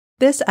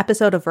This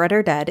episode of Read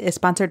or Dead is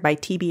sponsored by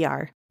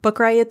TBR, Book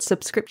Riot's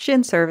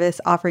subscription service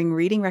offering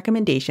reading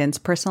recommendations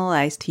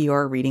personalized to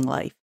your reading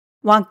life.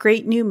 Want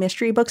great new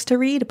mystery books to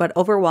read but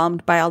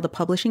overwhelmed by all the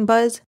publishing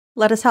buzz?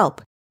 Let us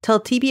help. Tell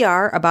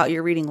TBR about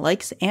your reading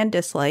likes and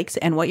dislikes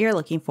and what you're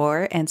looking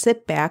for, and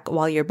sit back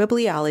while your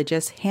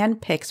bibliologist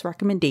handpicks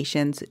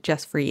recommendations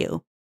just for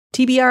you.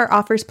 TBR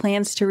offers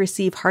plans to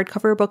receive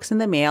hardcover books in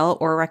the mail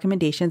or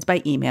recommendations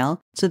by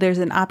email, so there's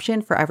an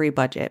option for every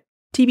budget.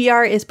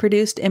 TBR is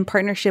produced in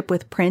partnership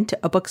with Print,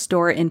 a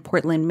bookstore in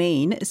Portland,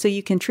 Maine, so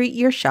you can treat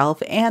your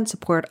shelf and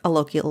support a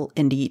local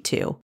indie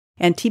too.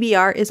 And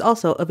TBR is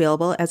also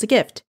available as a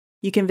gift.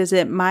 You can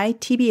visit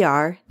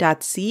mytbr.co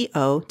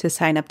to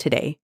sign up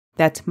today.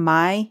 That's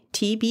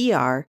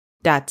mytbr.co.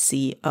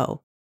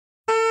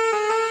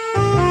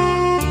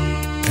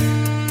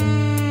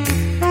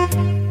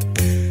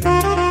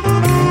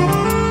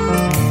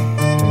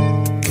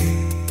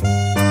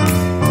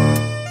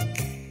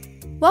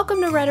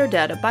 Welcome to Read or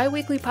Dead, a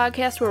bi-weekly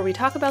podcast where we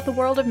talk about the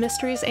world of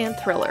mysteries and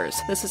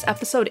thrillers. This is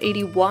episode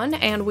 81,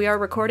 and we are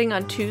recording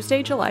on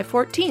Tuesday, July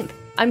 14th.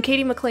 I'm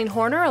Katie McLean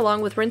Horner,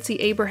 along with Rincey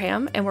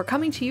Abraham, and we're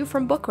coming to you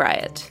from Book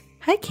Riot.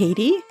 Hi,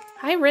 Katie.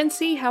 Hi,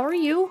 Rincey. How are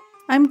you?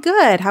 I'm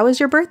good. How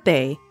was your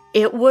birthday?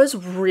 It was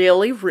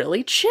really,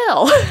 really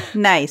chill.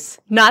 Nice.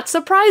 Not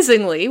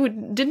surprisingly, we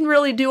didn't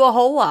really do a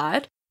whole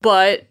lot,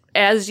 but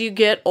as you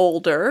get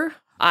older,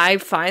 I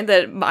find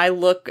that I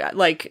look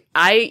like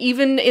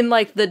even in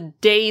like the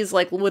days,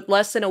 like with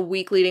less than a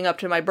week leading up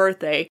to my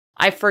birthday,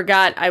 I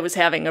forgot I was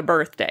having a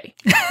birthday.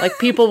 Like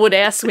people would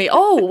ask me,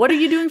 oh, what are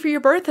you doing for your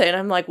birthday? And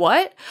I'm like,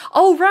 what?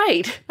 Oh,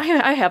 right.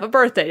 I have a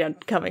birthday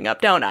coming up,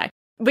 don't I?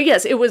 But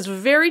yes, it was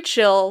very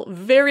chill,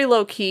 very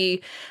low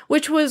key,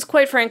 which was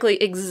quite frankly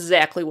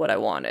exactly what I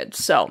wanted.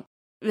 So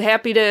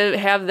happy to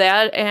have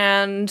that.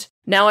 And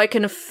now I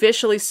can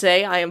officially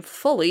say I am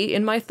fully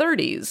in my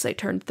 30s. I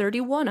turned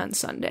 31 on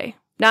Sunday.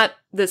 Not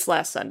this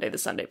last Sunday, the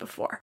Sunday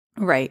before.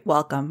 Right.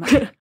 Welcome.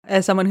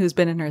 As someone who's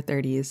been in her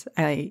 30s,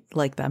 I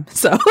like them.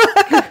 So,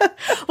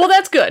 well,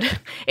 that's good.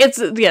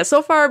 It's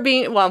so far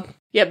being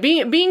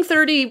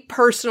 30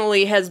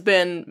 personally has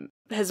been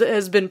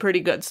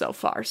pretty good so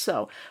far.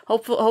 So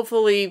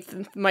hopefully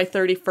my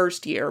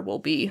 31st year will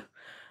be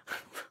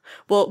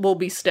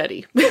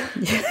steady.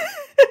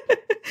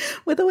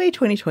 With the way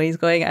 2020 is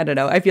going, I don't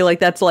know. I feel like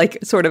that's like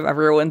sort of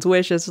everyone's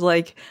wish. Is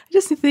like, I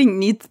just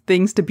need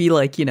things to be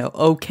like,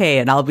 okay,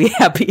 and I'll be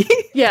happy.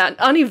 Yeah,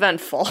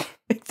 uneventful.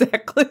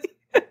 Exactly.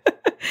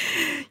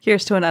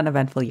 Here's to an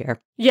uneventful year.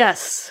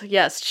 Yes.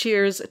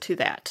 Cheers to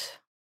that.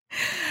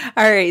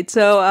 All right.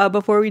 So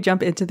before we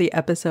jump into the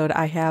episode,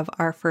 I have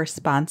our first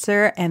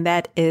sponsor, and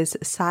that is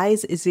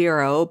Size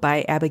Zero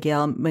by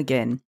Abigail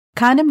McGinn.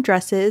 Condom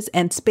dresses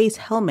and space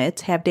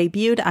helmets have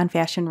debuted on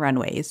fashion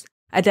runways.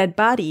 A dead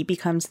body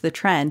becomes the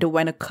trend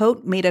when a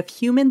coat made of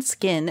human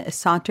skin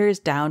saunters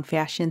down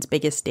fashion's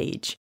biggest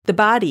stage. The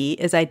body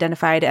is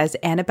identified as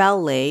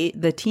Annabelle Lay,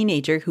 the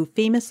teenager who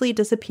famously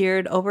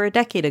disappeared over a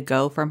decade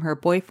ago from her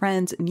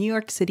boyfriend's New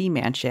York City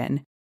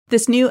mansion.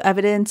 This new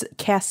evidence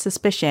casts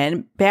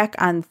suspicion back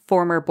on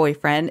former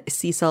boyfriend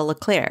Cecil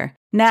Leclerc.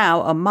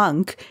 Now a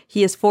monk,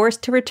 he is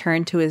forced to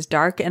return to his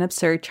dark and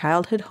absurd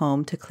childhood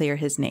home to clear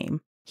his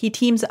name. He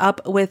teams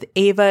up with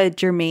Ava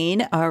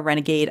Germain, a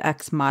renegade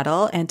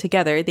ex-model, and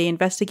together they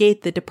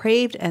investigate the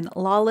depraved and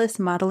lawless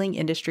modeling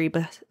industry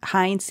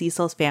behind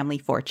Cecil's family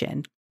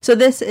fortune. So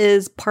this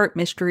is part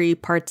mystery,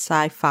 part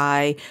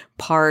sci-fi,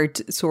 part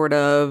sort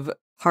of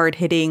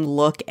hard-hitting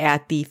look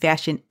at the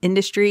fashion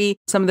industry.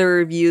 Some of the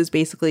reviews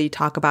basically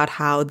talk about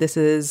how this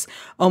is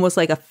almost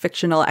like a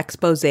fictional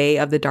expose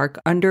of the dark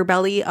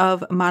underbelly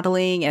of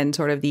modeling and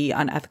sort of the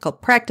unethical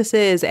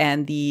practices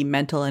and the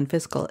mental and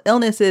physical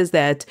illnesses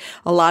that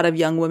a lot of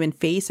young women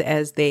face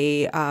as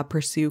they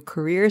pursue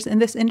careers in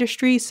this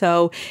industry.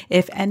 So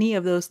if any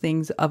of those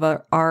things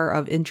are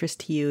of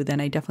interest to you,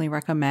 then I definitely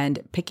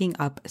recommend picking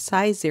up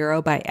Size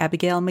Zero by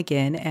Abigail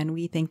McGinn, and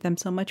we thank them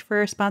so much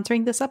for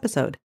sponsoring this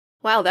episode.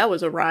 Wow, that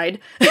was a ride.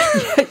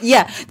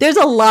 Yeah, there's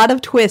a lot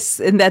of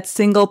twists in that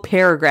single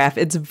paragraph.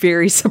 It's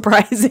very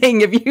surprising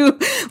if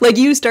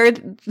you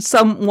start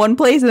one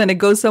place and then it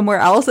goes somewhere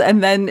else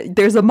and then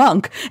there's a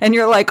monk and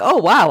you're like, oh,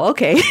 wow,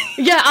 okay.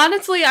 Yeah,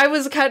 honestly, I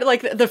was kind of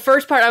like the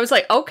first part, I was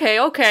like, okay.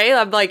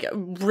 I'm like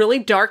really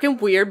dark and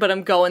weird, but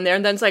I'm going there.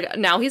 And then it's like,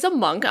 now he's a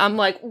monk. I'm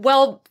like,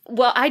 well,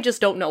 I just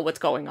don't know what's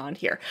going on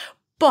here.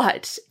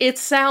 But it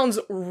sounds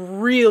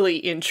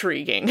really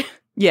intriguing.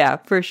 Yeah,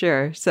 for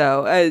sure.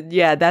 So,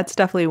 that's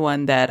definitely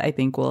one that I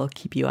think will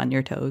keep you on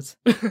your toes.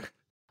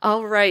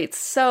 All right.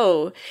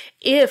 So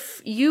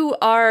if you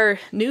are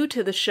new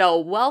to the show,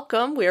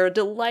 welcome. We are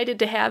delighted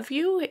to have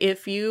you.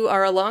 If you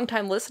are a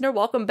longtime listener,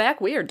 welcome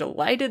back. We are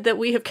delighted that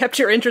we have kept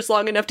your interest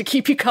long enough to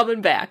keep you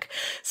coming back.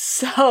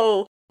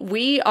 So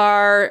we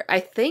are, I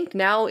think,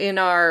 now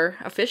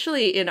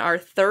officially in our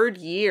third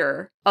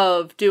year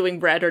of doing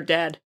Read or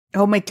Dead.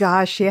 Oh my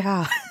gosh,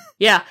 yeah.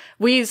 Yeah,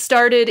 we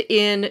started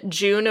in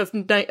June of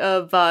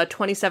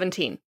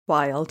 2017.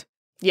 Wild.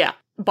 Yeah,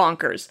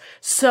 bonkers.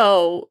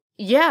 So,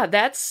 yeah,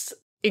 that's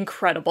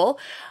incredible.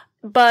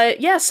 But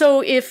yeah,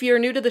 so if you're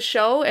new to the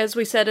show, as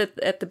we said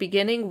at the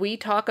beginning, we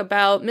talk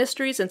about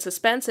mysteries and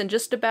suspense and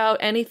just about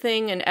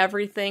anything and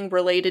everything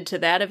related to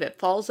that. If it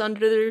falls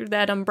under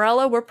that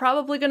umbrella, we're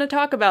probably going to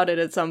talk about it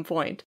at some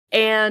point.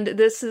 And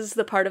this is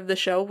the part of the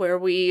show where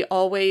we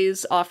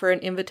always offer an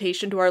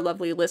invitation to our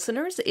lovely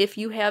listeners. If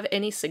you have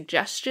any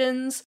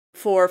suggestions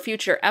for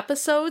future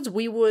episodes,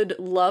 we would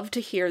love to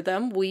hear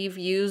them. We've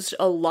used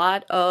a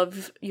lot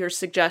of your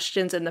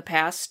suggestions in the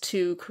past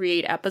to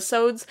create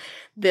episodes.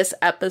 This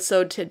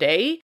episode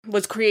today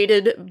was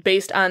created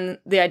based on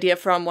the idea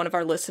from one of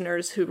our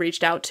listeners who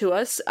reached out to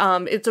us.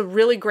 It's a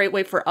really great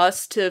way for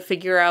us to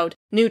figure out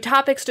new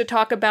topics to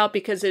talk about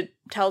because it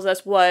tells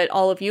us what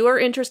all of you are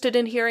interested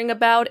in hearing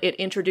about. It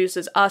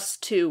introduces us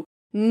to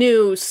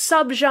new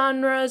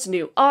subgenres,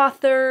 new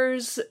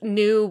authors,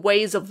 new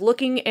ways of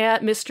looking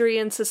at mystery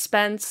and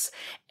suspense,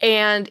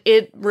 and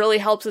it really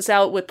helps us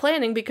out with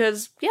planning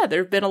because, yeah,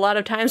 there have been a lot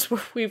of times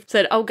where we've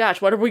said, oh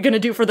gosh, what are we going to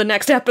do for the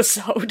next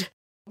episode?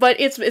 But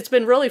it's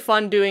been really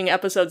fun doing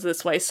episodes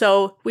this way.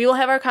 So we will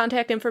have our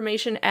contact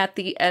information at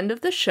the end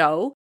of the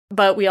show,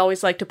 but we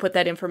always like to put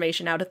that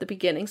information out at the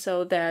beginning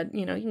so that,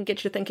 you can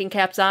get your thinking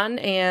caps on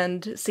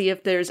and see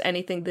if there's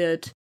anything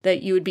that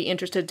you would be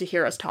interested to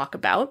hear us talk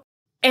about.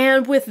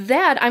 And with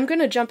that, I'm going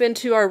to jump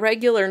into our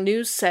regular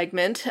news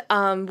segment.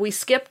 We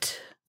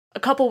skipped a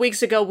couple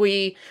weeks ago.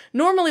 We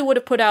normally would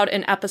have put out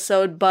an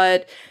episode,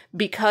 but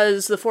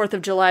because the 4th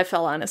of July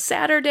fell on a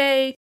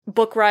Saturday,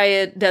 Book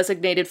Riot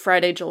designated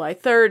Friday, July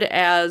 3rd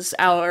as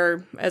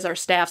our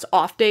staff's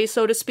off day,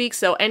 so to speak.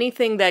 So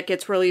anything that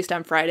gets released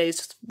on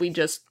Fridays, we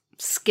just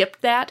skip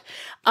that.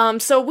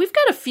 So we've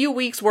got a few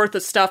weeks worth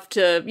of stuff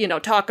to,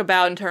 talk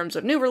about in terms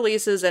of new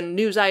releases and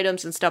news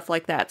items and stuff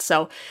like that.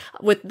 So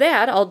with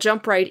that, I'll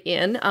jump right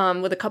in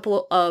with a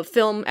couple of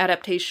film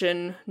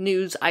adaptation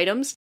news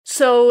items.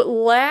 So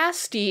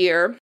last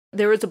year,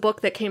 there was a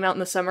book that came out in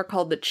the summer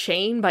called The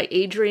Chain by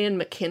Adrian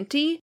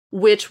McKinty,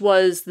 which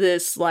was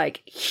this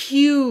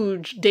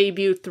huge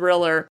debut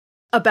thriller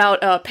about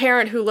a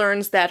parent who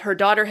learns that her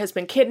daughter has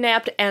been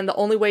kidnapped, and the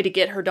only way to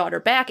get her daughter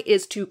back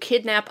is to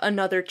kidnap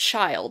another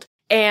child.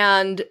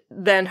 And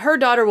then her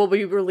daughter will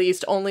be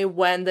released only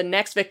when the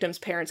next victim's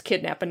parents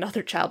kidnap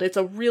another child. It's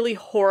a really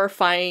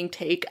horrifying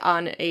take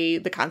on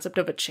the concept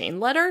of a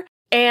chain letter.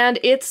 And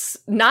it's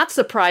not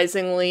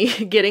surprisingly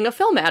getting a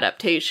film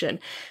adaptation.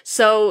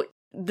 So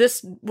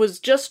this was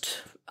just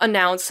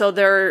announced, so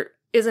there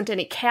isn't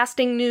any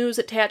casting news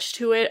attached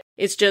to it.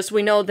 It's just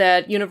we know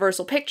that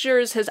Universal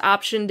Pictures has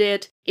optioned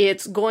it.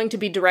 It's going to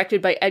be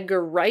directed by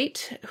Edgar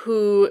Wright,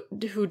 who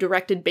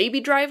directed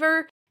Baby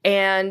Driver,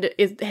 and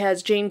it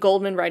has Jane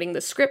Goldman writing the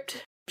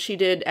script. She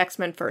did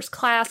X-Men First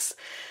Class.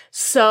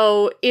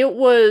 So it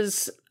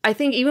was, I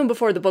think even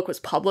before the book was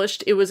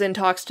published, it was in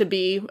talks to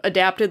be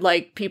adapted.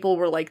 People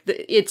were like,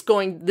 it's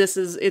going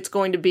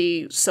to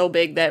be so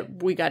big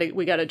that we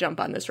gotta jump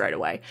on this right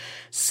away.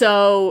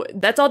 So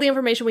that's all the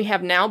information we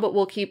have now, but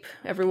we'll keep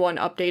everyone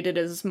updated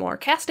as more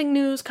casting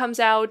news comes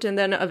out and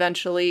then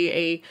eventually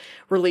a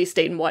release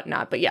date and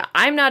whatnot. But yeah,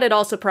 I'm not at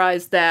all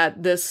surprised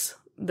that this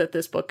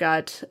book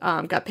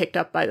got picked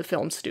up by the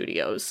film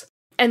studios.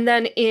 And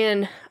then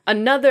in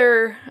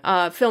another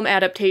film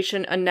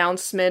adaptation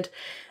announcement,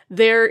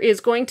 there is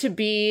going to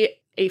be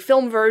a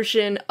film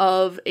version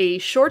of a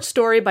short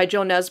story by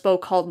Jo Nesbø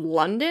called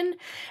London.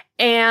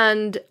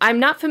 And I'm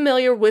not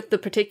familiar with the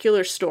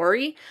particular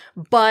story,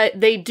 but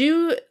they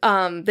do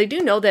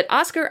know that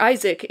Oscar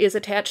Isaac is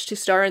attached to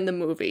star in the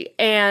movie.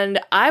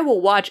 And I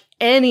will watch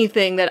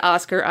anything that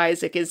Oscar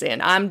Isaac is in.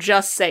 I'm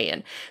just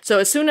saying. So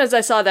as soon as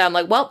I saw that, I'm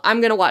like, well,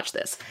 I'm going to watch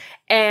this.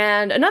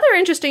 And another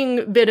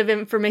interesting bit of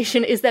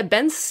information is that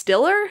Ben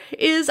Stiller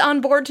is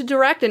on board to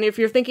direct. And if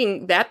you're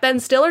thinking that Ben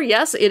Stiller,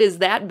 yes, it is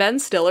that Ben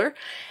Stiller.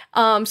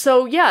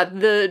 So yeah,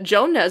 the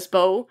Jo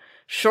Nesbø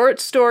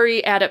short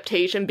story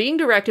adaptation being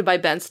directed by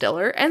Ben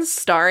Stiller and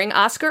starring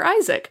Oscar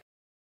Isaac.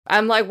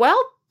 I'm like, well,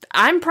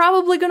 I'm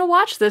probably going to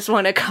watch this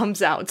when it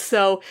comes out.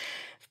 So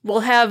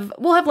we'll have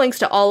links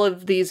to all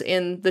of these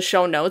in the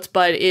show notes,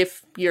 but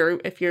if you're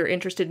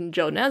interested in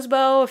Jo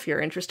Nesbø, if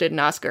you're interested in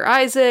Oscar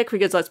Isaac,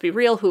 because let's be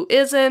real, who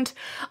isn't?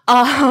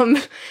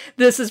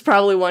 This is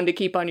probably one to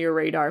keep on your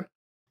radar.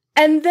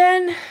 And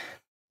then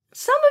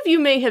some of you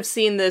may have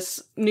seen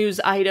this news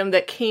item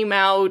that came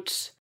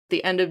out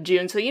the end of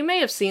June, so you may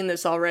have seen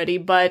this already,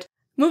 but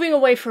moving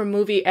away from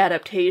movie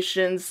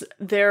adaptations,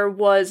 there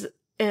was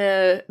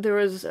a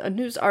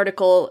news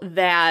article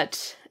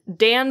that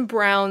Dan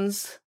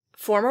Brown's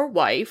former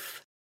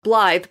wife,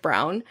 Blythe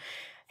Brown,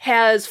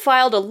 has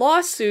filed a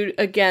lawsuit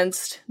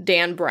against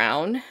Dan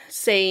Brown,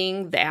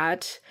 saying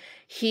that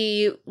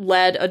he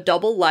led a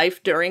double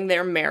life during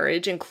their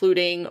marriage,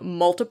 including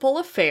multiple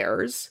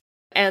affairs,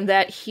 and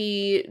that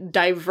he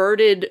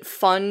diverted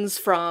funds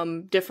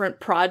from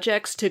different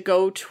projects to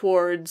go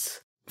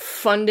towards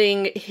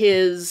funding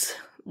his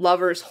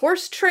lover's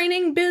horse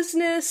training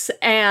business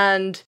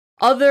and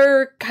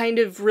other kind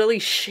of really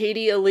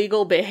shady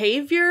illegal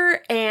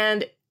behavior.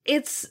 And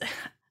it's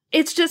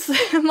just,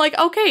 I'm like,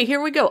 okay,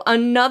 here we go.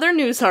 Another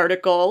news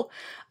article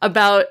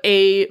about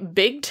a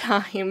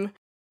big-time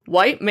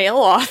white male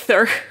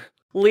author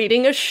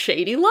leading a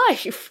shady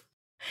life.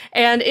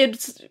 And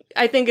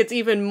I think it's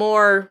even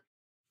more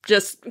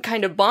just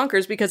kind of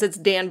bonkers because it's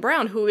Dan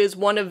Brown, who is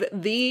one of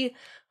the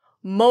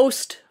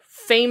most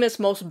famous,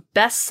 most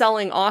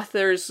best-selling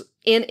authors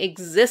in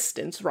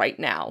existence right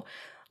now.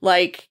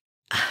 Like,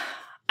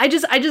 I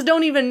just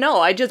don't even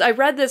know. I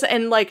read this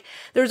and like,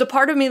 there's a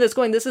part of me that's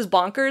going, this is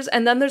bonkers.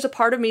 And then there's a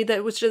part of me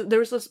that there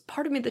was this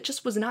part of me that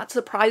just was not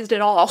surprised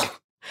at all.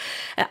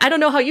 I don't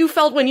know how you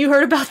felt when you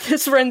heard about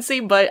this,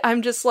 Rency, but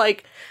I'm just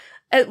like,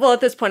 well,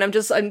 at this point, I'm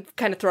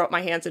kind of throw up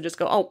my hands and just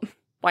go, oh,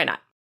 why not?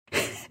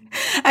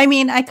 I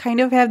mean, I kind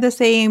of have the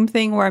same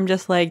thing where I'm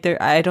just like,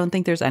 I don't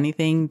think there's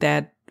anything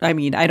that, I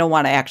mean, I don't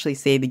want to actually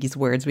say these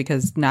words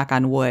because knock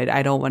on wood,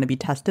 I don't want to be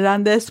tested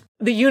on this.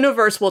 The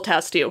universe will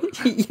test you.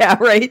 Yeah,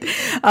 right.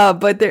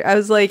 But I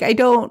was like, I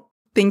don't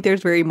think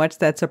there's very much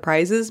that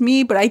surprises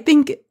me. But I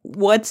think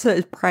what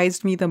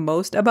surprised me the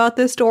most about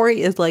this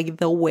story is like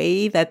the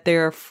way that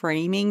they're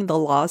framing the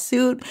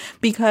lawsuit,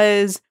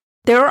 because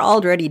they're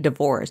already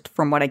divorced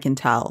from what I can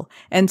tell.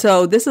 And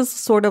so this is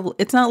sort of,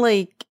 it's not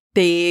like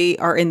they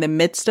are in the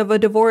midst of a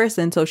divorce.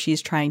 And so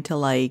she's trying to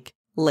like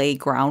lay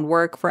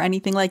groundwork for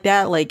anything like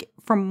that. Like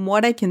from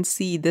what I can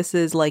see, this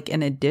is like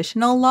an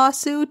additional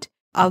lawsuit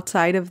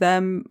outside of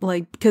them,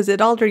 like, because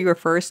it already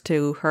refers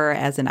to her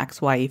as an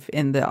ex-wife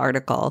in the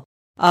article.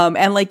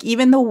 And like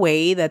even the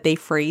way that they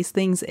phrase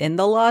things in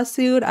the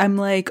lawsuit, I'm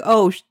like,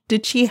 oh,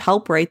 did she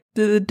help write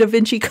the Da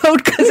Vinci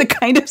Code? Because it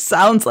kind of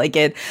sounds like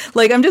it.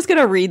 Like, I'm just going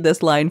to read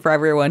this line for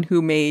everyone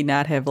who may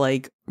not have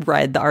like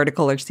read the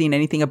article or seen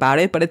anything about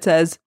it. But it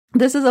says,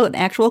 this is an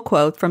actual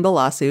quote from the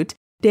lawsuit.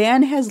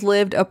 Dan has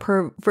lived a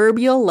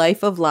proverbial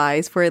life of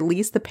lies for at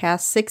least the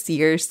past 6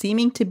 years,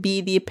 seeming to be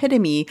the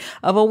epitome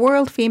of a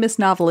world-famous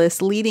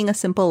novelist leading a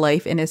simple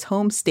life in his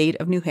home state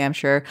of New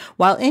Hampshire,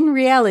 while in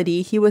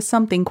reality he was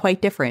something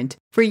quite different.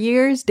 For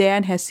years,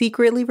 Dan has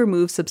secretly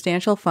removed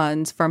substantial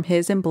funds from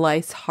his and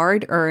Blythe's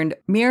hard-earned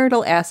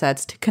marital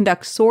assets to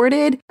conduct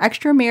sordid,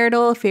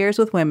 extramarital affairs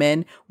with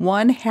women,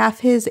 one half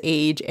his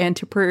age, and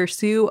to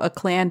pursue a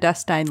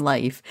clandestine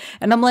life.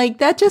 And I'm like,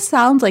 that just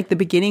sounds like the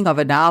beginning of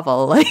a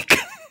novel. Like,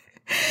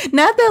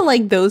 not that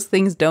like those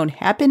things don't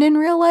happen in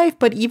real life,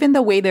 but even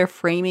the way they're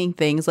framing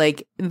things,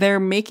 like they're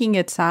making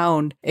it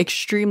sound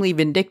extremely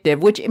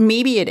vindictive, which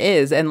maybe it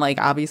is. And like,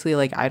 obviously,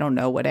 like, I don't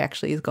know what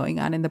actually is going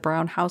on in the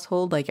Brown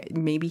household. Like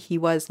maybe he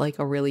was like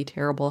a really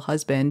terrible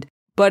husband,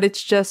 but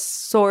it's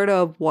just sort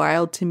of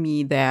wild to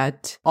me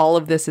that all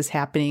of this is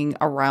happening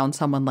around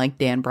someone like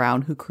Dan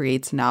Brown, who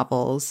creates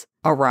novels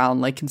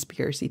around like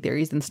conspiracy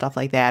theories and stuff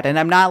like that. And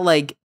I'm not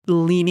like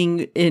leaning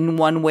in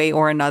one way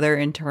or another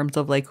in terms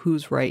of like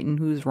who's right and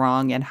who's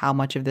wrong and how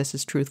much of this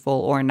is truthful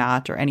or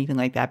not or anything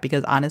like that,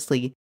 because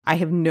honestly, I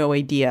have no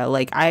idea.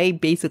 Like, I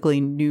basically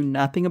knew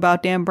nothing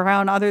about Dan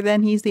Brown other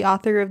than he's the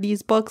author of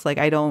these books. Like,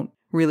 I don't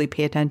really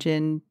pay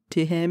attention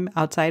to him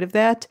outside of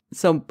that.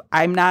 So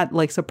I'm not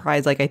like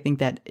surprised. Like, I think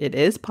that it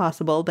is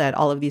possible that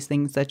all of these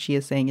things that she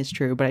is saying is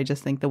true, but I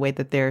just think the way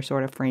that they're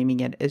sort of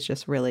framing it is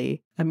just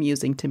really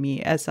amusing to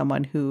me as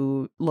someone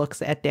who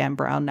looks at Dan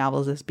Brown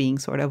novels as being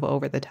sort of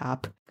over the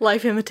top.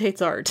 Life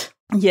imitates art.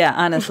 Yeah,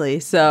 honestly.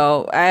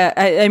 So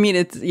I mean,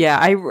 it's, yeah,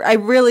 I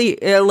really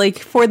like,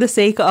 for the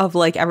sake of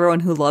like everyone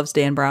who loves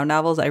Dan Brown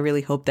novels, I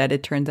really hope that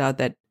it turns out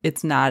that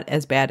it's not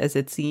as bad as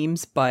it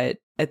seems. But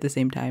at the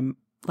same time,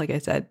 like I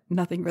said,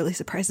 nothing really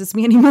surprises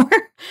me anymore.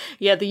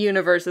 Yeah, the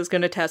universe is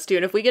going to test you.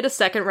 And if we get a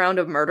second round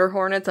of murder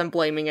hornets, I'm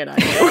blaming it on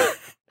you.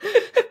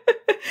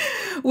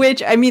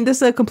 Which, I mean, this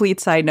is a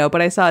complete side note,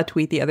 but I saw a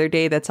tweet the other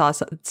day that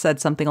said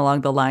something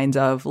along the lines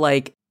of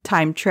like,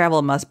 time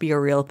travel must be a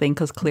real thing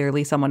because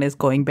clearly someone is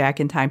going back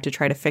in time to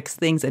try to fix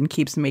things and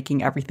keeps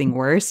making everything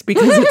worse,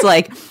 because it's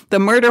like the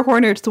murder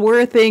hornets were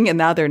a thing and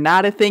now they're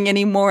not a thing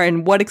anymore.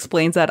 And what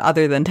explains that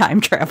other than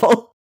time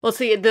travel? Well,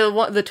 see,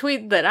 the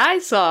tweet that I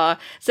saw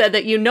said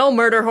that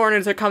murder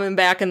hornets are coming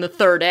back in the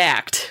third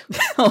act.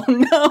 Oh,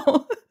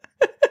 no.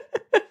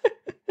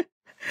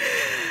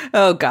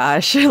 Oh,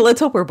 gosh.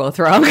 Let's hope we're both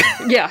wrong.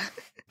 Yeah.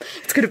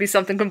 It's going to be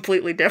something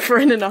completely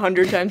different and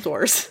 100 times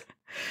worse.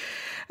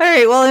 All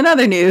right. Well, in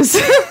other news,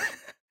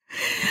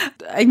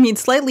 I mean,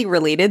 slightly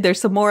related,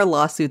 there's some more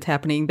lawsuits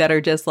happening that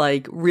are just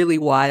like really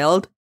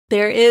wild.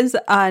 There is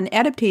an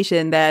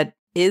adaptation that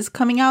is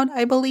coming out,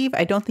 I believe.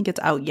 I don't think it's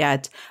out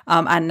yet,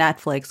 on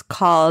Netflix,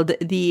 called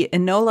The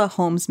Enola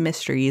Holmes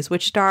Mysteries,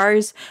 which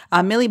stars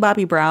Millie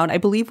Bobby Brown. I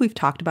believe we've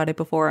talked about it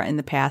before in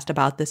the past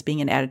about this being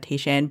an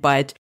adaptation,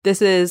 but this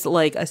is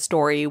like a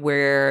story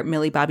where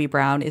Millie Bobby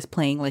Brown is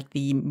playing like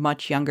the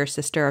much younger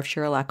sister of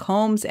Sherlock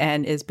Holmes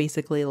and is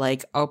basically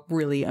like a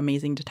really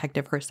amazing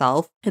detective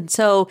herself. And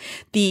so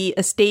the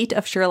estate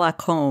of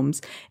Sherlock Holmes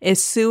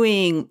is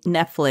suing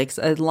Netflix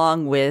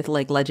along with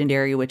like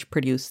Legendary, which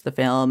produced the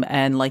film,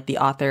 and like the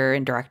author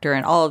and director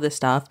and all of this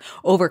stuff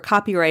over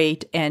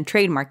copyright and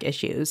trademark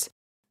issues.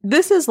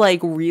 this is like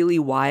really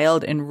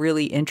wild and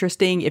really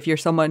interesting if you're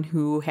someone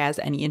who has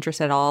any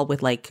interest at all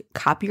with like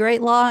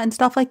copyright law and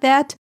stuff like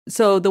that.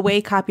 So the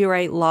way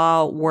copyright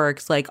law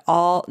works, like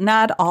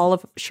not all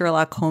of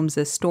Sherlock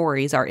Holmes's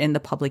stories are in the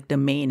public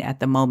domain at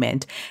the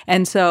moment.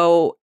 And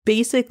so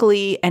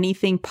basically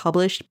anything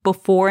published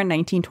before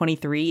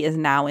 1923 is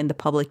now in the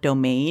public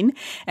domain.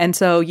 And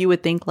so you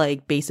would think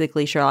like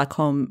basically Sherlock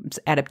Holmes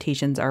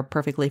adaptations are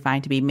perfectly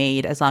fine to be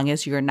made as long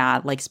as you're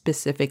not like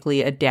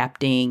specifically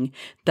adapting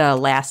the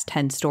last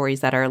 10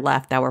 stories that are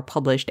left that were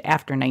published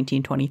after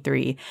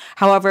 1923.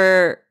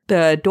 However,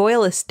 the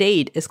Doyle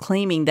estate is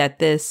claiming that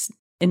this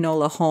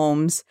Enola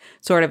Holmes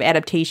sort of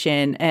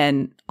adaptation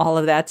and all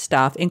of that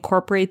stuff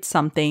incorporates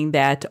something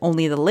that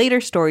only the later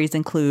stories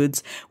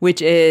includes,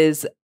 which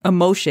is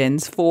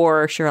emotions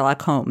for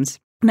Sherlock Holmes.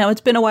 Now,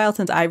 it's been a while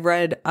since I've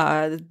read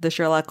the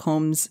Sherlock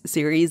Holmes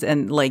series,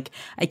 and like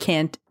I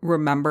can't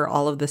remember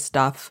all of the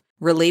stuff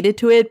related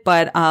to it,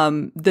 but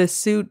the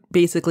suit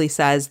basically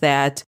says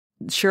that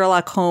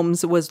Sherlock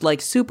Holmes was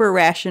like super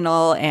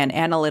rational and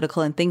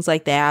analytical and things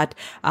like that.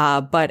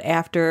 But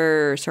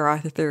after Sir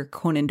Arthur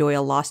Conan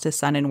Doyle lost his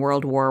son in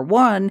World War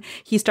I,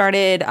 he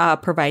started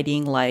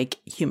providing like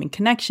human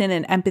connection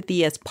and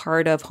empathy as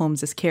part of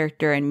Holmes's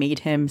character and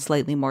made him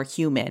slightly more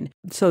human.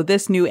 So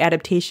this new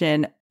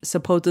adaptation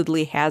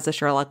supposedly has a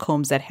Sherlock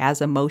Holmes that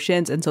has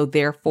emotions, and so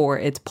therefore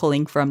it's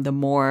pulling from the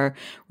more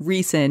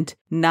recent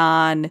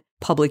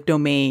non-public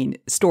domain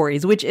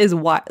stories, which is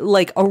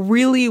like a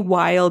really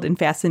wild and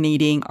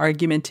fascinating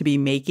argument to be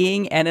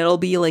making. And it'll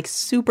be like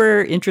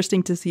super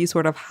interesting to see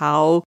sort of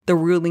how the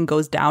ruling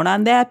goes down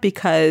on that,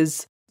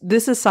 because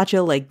this is such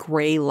a like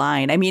gray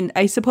line. I mean,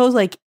 I suppose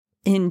like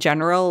in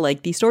general,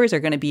 like these stories are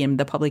going to be in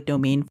the public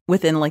domain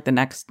within like the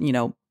next,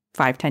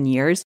 5-10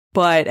 years.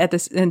 But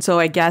and so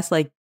I guess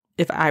like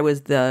if I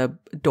was the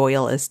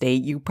Doyle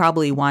estate, you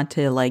probably want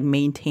to like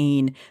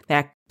maintain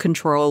that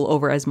control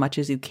over as much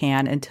as you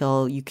can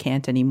until you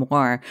can't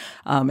anymore.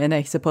 And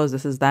I suppose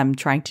this is them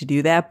trying to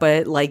do that.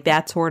 But like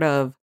that sort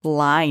of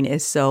line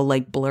is so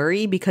like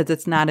blurry because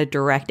it's not a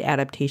direct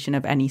adaptation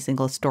of any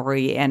single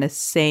story, and it's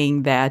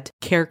saying that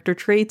character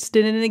traits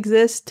didn't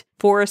exist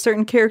for a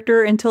certain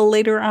character until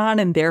later on,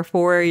 and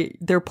therefore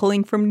they're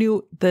pulling from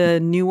the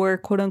newer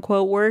quote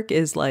unquote work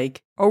is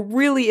like a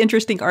really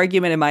interesting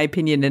argument in my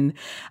opinion. And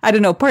I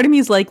don't know, part of me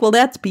is like, well,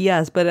 that's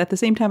BS, but at the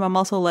same time I'm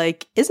also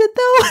like, is it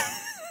though?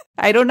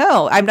 I don't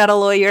know. I'm not a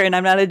lawyer and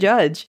I'm not a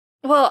judge.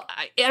 Well,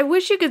 I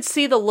wish you could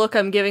see the look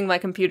I'm giving my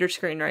computer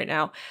screen right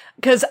now.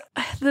 Because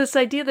this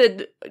idea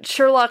that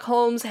Sherlock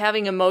Holmes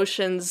having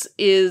emotions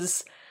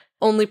is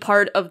only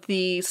part of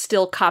the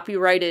still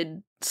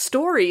copyrighted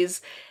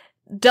stories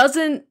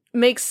doesn't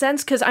make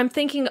sense, because I'm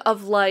thinking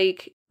of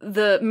like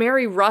the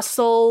Mary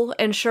Russell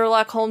and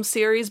Sherlock Holmes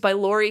series by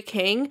Laurie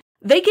King.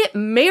 They get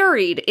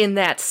married in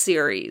that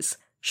series.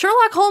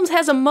 Sherlock Holmes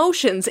has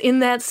emotions in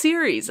that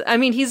series. I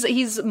mean,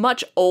 he's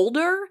much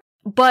older,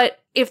 but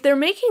if they're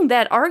making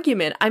that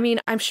argument, I mean,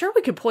 I'm sure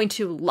we could point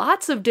to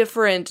lots of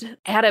different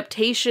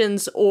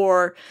adaptations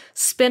or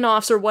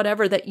spin-offs or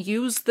whatever that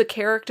use the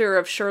character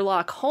of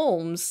Sherlock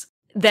Holmes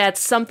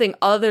that's something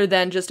other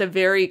than just a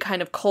very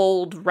kind of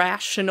cold,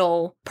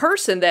 rational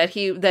person that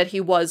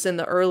he was in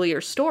the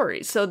earlier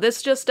stories. So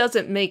this just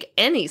doesn't make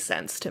any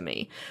sense to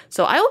me.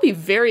 So I will be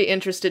very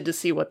interested to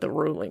see what the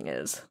ruling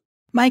is.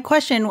 My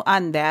question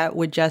on that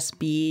would just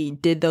be,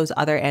 did those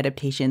other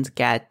adaptations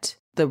get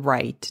the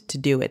right to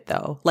do it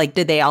though? Like,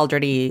 did they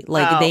already,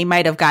 they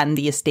might have gotten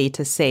the estate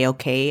to say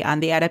okay on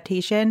the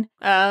adaptation?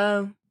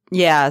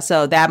 Yeah,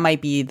 so that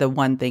might be the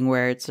one thing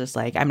where it's just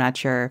like, I'm not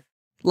sure.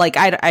 Like,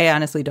 I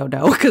honestly don't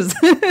know, because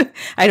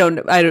I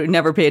don't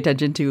never pay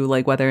attention to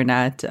like whether or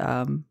not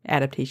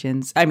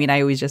adaptations. I mean,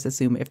 I always just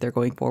assume if they're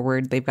going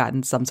forward, they've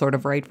gotten some sort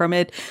of right from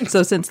it.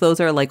 So since those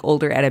are like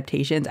older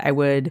adaptations, I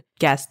would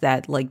guess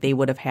that like they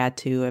would have had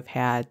to have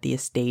had the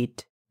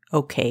estate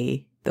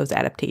okay those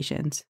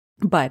adaptations.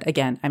 But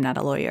again, I'm not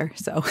a lawyer,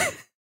 so.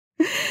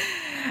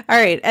 All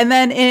right. And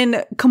then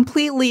in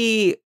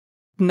completely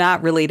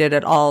not related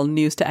at all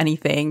news to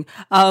anything,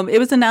 it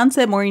was announced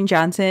that Maureen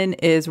Johnson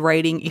is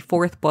writing a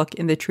fourth book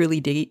in the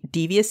Truly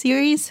Devious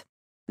series.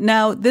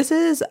 Now, this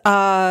is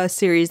a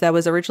series that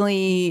was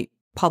originally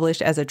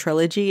published as a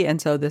trilogy,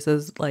 and so this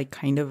is like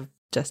kind of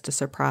just a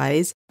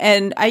surprise.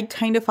 And I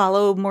kind of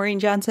follow Maureen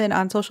Johnson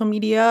on social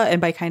media.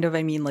 And by kind of,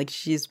 I mean like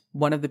she's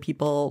one of the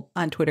people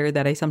on Twitter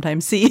that I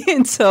sometimes see.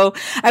 And so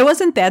I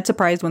wasn't that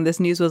surprised when this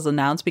news was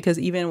announced, because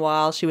even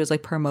while she was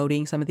like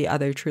promoting some of the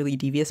other Truly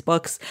Devious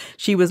books,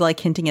 she was like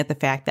hinting at the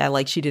fact that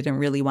like she didn't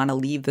really want to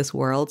leave this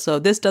world. So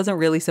this doesn't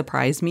really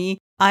surprise me.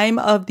 I'm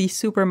of the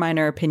super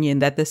minor opinion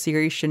that the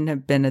series shouldn't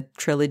have been a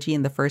trilogy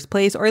in the first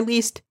place, or at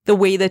least the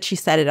way that she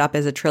set it up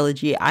as a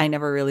trilogy, I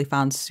never really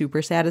found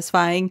super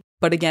satisfying.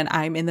 But again,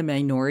 I'm in the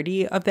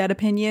minority of that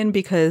opinion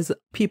because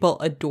people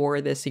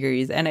adore this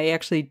series. And I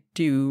actually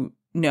do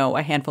know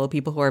a handful of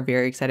people who are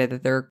very excited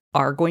that there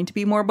are going to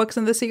be more books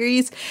in the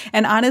series.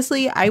 And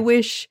honestly, I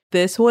wish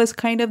this was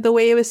kind of the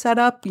way it was set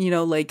up,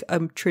 like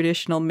a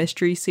traditional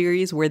mystery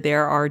series where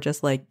there are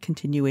just like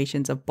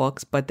continuations of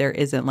books, but there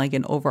isn't like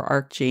an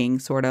overarching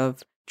sort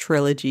of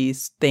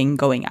trilogies thing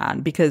going on,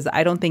 because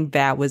I don't think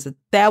that was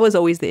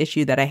always the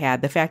issue that I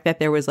had. The fact that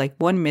there was like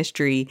one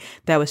mystery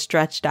that was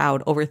stretched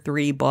out over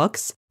 3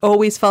 books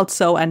always felt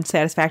so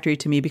unsatisfactory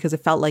to me, because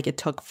it felt like it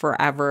took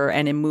forever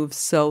and it moved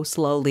so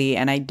slowly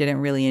and I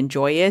didn't really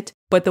enjoy it.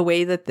 But the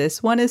way that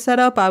this one is set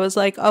up, I was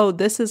like, oh,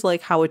 this is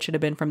like how it should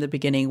have been from the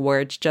beginning,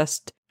 where it's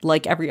just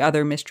like every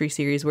other mystery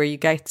series where you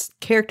get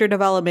character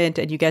development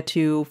and you get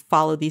to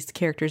follow these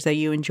characters that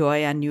you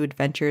enjoy on new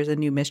adventures and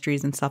new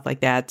mysteries and stuff like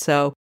that.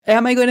 So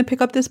am I going to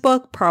pick up this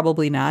book?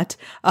 Probably not.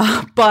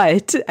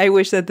 But I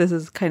wish that this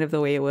is kind of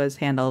the way it was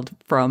handled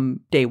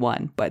from day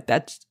one. But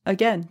that's,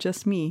 again,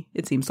 just me,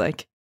 it seems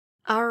like.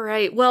 All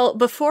right. Well,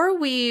 before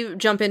we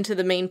jump into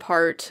the main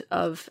part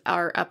of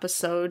our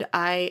episode,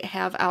 I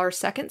have our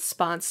second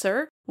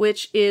sponsor,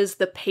 which is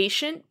The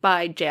Patient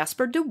by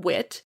Jasper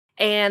DeWitt.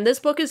 And this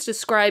book is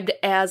described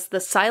as the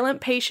silent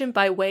patient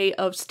by way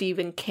of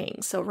Stephen King.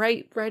 So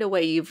right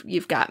away,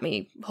 you've got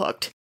me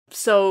hooked.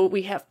 So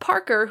we have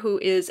Parker, who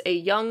is a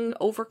young,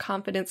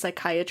 overconfident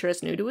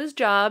psychiatrist new to his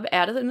job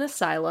at an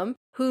asylum,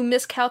 who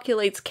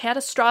miscalculates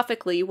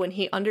catastrophically when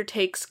he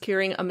undertakes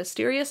curing a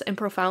mysterious and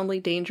profoundly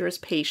dangerous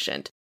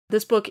patient.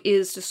 This book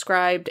is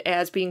described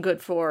as being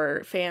good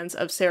for fans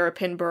of Sarah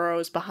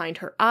Pinborough's Behind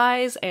Her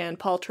Eyes and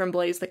Paul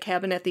Tremblay's The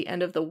Cabin at the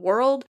End of the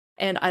World,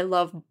 and I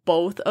love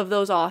both of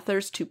those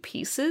authors to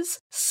pieces.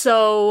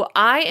 So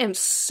I am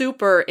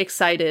super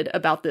excited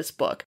about this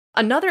book.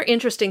 Another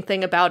interesting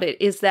thing about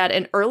it is that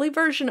an early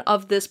version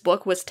of this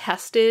book was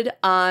tested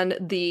on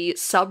the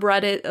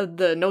subreddit,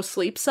 the No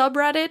Sleep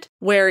subreddit,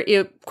 where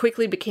it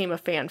quickly became a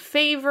fan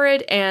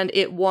favorite, and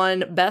it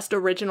won Best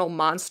Original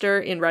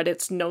Monster in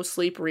Reddit's No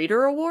Sleep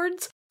Reader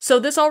Awards. So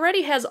this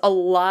already has a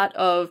lot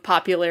of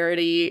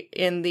popularity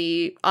in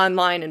the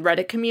online and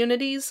Reddit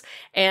communities,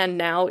 and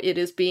now it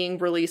is being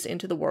released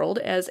into the world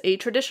as a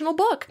traditional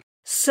book.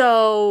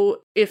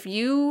 So if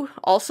you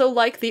also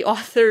like the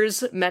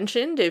authors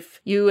mentioned, if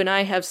you and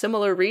I have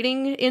similar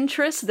reading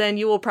interests, then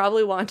you will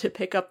probably want to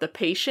pick up The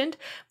Patient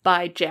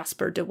by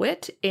Jasper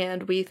DeWitt,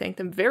 and we thank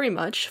them very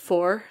much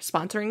for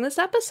sponsoring this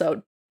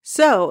episode.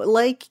 So,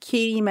 like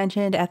Katie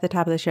mentioned at the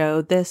top of the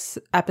show, this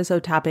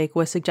episode topic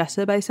was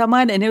suggested by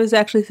someone, and it was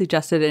actually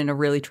suggested in a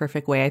really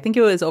terrific way. I think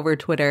it was over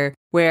Twitter,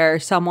 where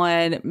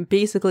someone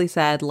basically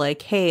said,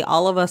 like, hey,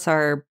 all of us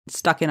are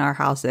stuck in our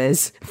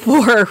houses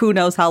for who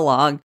knows how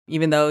long,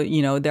 even though,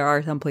 there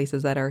are some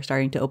places that are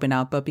starting to open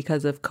up. But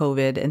because of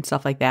COVID and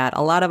stuff like that,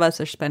 a lot of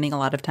us are spending a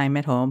lot of time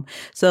at home.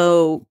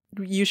 So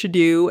you should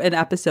do an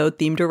episode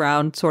themed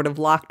around sort of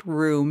locked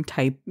room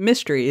type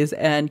mysteries.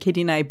 And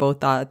Katie and I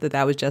both thought that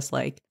that was just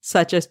like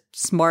such a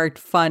smart,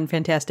 fun,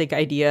 fantastic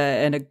idea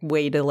and a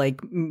way to like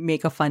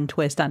make a fun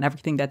twist on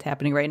everything that's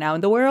happening right now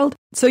in the world.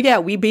 So yeah,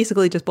 we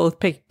basically just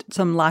both picked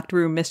some locked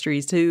room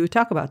mysteries to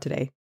talk about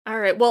today. All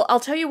right. Well, I'll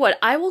tell you what,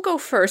 I will go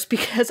first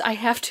because I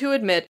have to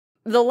admit,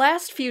 the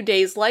last few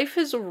days, life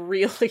has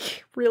really,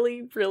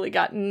 really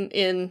gotten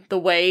in the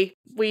way.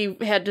 We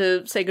had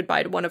to say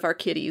goodbye to one of our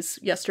kitties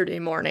yesterday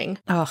morning.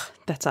 Oh,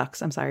 that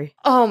sucks. I'm sorry.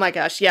 Oh my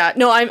gosh, yeah.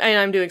 No,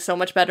 I'm doing so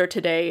much better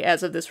today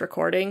as of this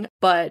recording.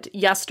 But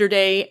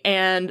yesterday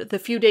and the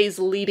few days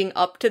leading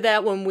up to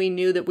that, when we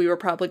knew that we were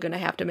probably going to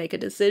have to make a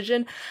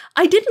decision,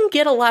 I didn't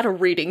get a lot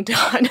of reading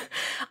done.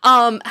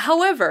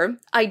 However,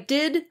 I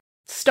did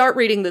start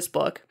reading this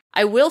book.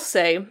 I will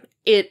say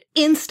it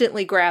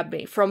instantly grabbed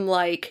me from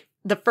like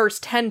the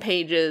first 10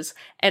 pages,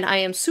 and I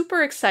am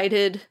super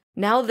excited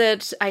now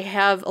that I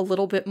have a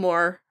little bit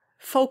more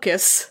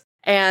focus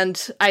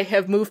and I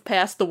have moved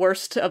past the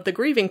worst of the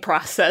grieving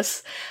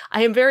process.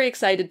 I am very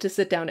excited to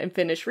sit down and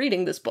finish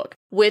reading this book,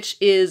 which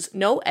is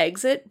No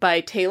Exit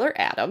by Taylor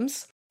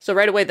Adams. So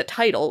right away, the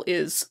title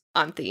is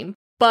on theme.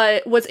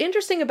 But what's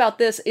interesting about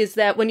this is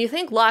that when you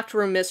think locked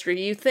room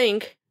mystery, you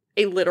think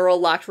a literal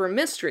locked room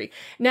mystery.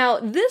 Now,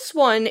 this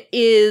one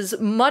is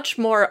much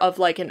more of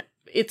like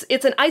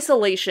it's an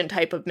isolation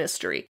type of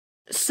mystery.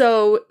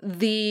 So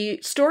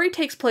the story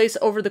takes place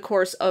over the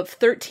course of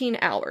 13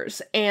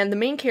 hours, and the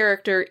main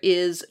character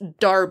is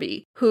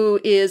Darby,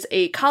 who is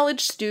a college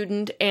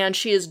student, and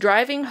she is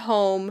driving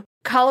home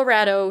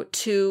Colorado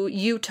to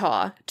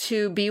Utah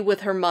to be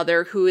with her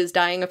mother, who is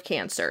dying of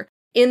cancer.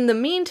 In the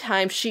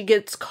meantime, she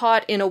gets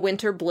caught in a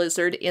winter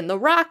blizzard in the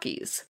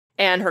Rockies,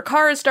 and her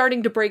car is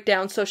starting to break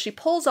down, so she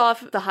pulls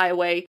off the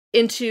highway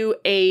into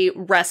a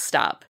rest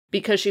stop,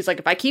 because she's like,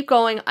 if I keep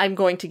going, I'm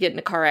going to get in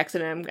a car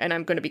accident and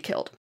I'm going to be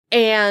killed.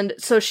 And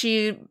so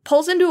she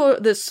pulls into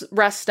this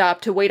rest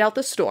stop to wait out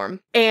the storm,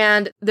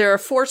 and there are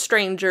 4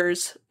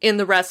 strangers in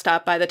the rest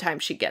stop by the time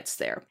she gets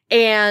there.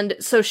 And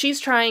so she's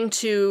trying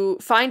to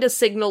find a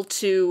signal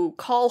to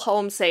call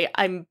home, say,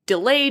 I'm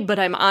delayed, but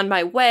I'm on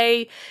my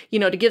way,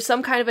 to give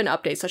some kind of an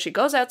update. So she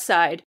goes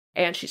outside,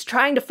 and she's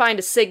trying to find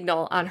a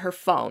signal on her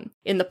phone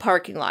in the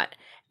parking lot.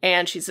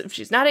 and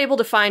she's not able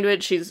to find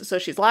it.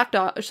 She's locked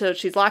out. So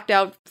she's locked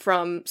out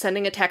from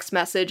sending a text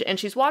message, and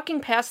she's walking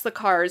past the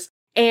cars.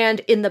 And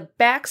in the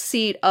back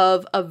seat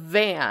of a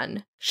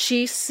van,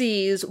 she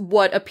sees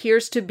what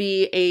appears to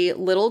be a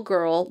little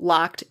girl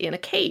locked in a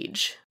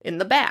cage in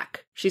the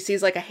back. She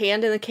sees like a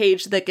hand in the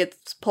cage that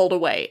gets pulled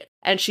away.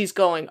 And she's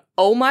going,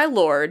 oh my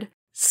lord,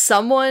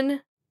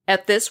 someone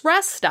at this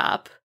rest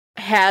stop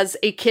has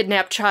a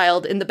kidnapped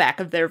child in the back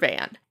of their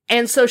van.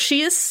 And so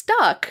she is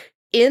stuck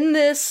in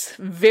this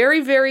very,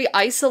 very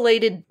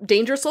isolated,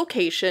 dangerous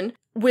location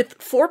with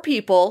 4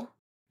 people.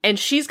 And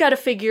she's got to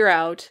figure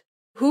out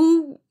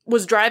who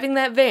was driving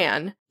that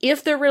van,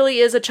 if there really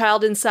is a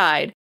child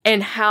inside,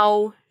 and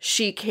how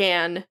she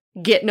can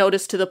get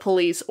notice to the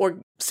police or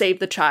save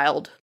the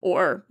child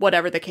or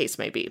whatever the case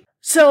may be.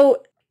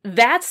 So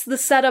that's the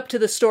setup to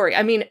the story.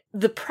 I mean,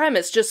 the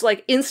premise just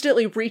like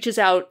instantly reaches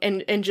out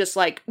and just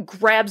like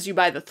grabs you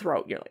by the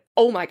throat. You're like,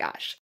 oh my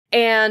gosh.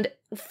 And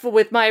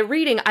with my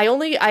reading,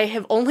 I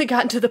have only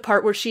gotten to the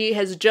part where she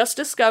has just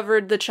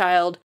discovered the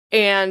child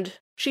and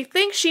she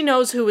thinks she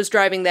knows who was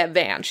driving that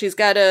van. She's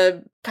got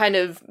to kind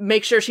of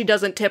make sure she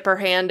doesn't tip her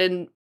hand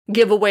and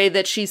give away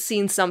that she's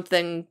seen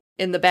something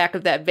in the back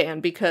of that van,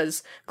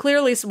 because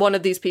clearly one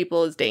of these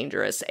people is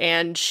dangerous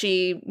and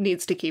she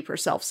needs to keep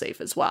herself safe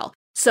as well.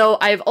 So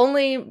I've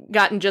only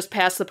gotten just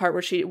past the part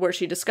where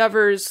she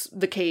discovers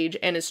the cage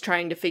and is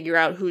trying to figure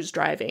out who's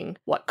driving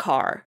what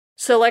car.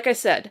 So like I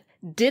said,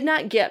 did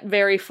not get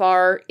very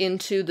far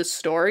into the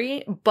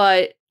story,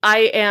 but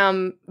I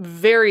am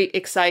very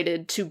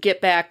excited to get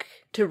back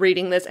to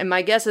reading this, and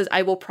my guess is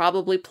I will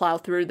probably plow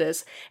through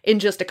this in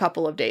just a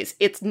couple of days.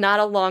 It's not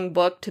a long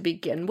book to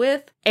begin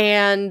with,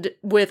 and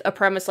with a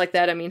premise like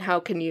that, I mean, how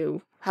can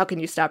you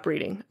stop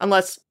reading?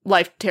 Unless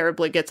life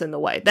terribly gets in the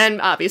way, then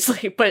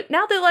obviously. But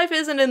now that life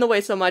isn't in the way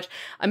so much,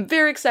 I'm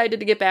very excited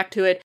to get back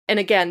to it. And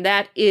again,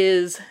 that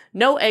is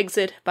No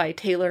Exit by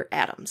Taylor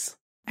Adams.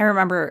 I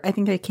remember, I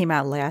think it came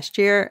out last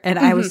year, and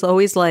I was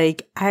always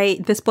like,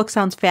 this book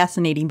sounds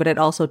fascinating, but it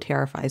also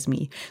terrifies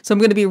me. So I'm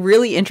going to be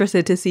really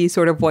interested to see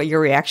sort of what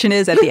your reaction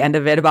is at the end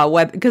of it about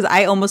what, because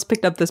I almost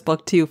picked up this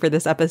book too for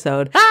this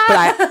episode.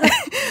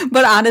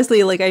 But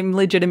honestly, like, I'm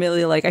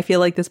legitimately like, I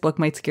feel like this book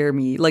might scare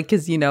me, like,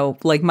 because, you know,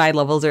 like my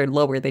levels are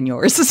lower than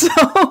yours.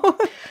 So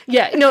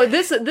yeah, no,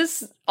 this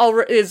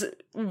is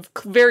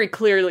very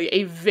clearly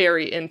a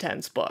very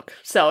intense book.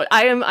 So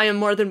I am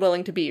more than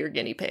willing to be your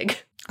guinea pig.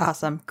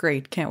 Awesome.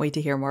 Great. Can't wait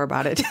to hear more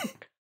about it.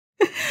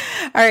 All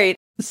right.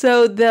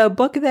 So the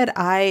book that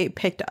I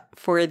picked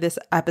for this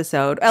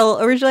episode, well,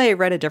 originally I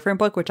read a different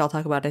book, which I'll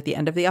talk about at the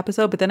end of the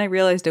episode, but then I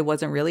realized it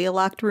wasn't really a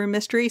locked room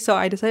mystery. So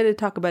I decided to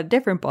talk about a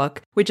different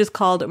book, which is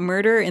called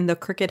Murder in the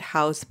Crooked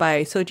House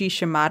by Soji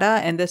Shimada.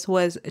 And this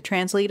was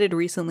translated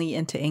recently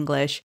into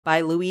English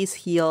by Louise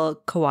Heal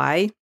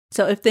Kawai.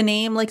 So if the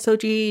name like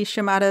Soji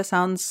Shimada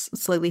sounds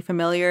slightly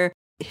familiar,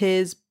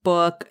 his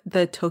book,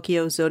 The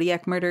Tokyo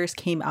Zodiac Murders,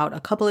 came out a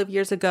couple of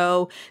years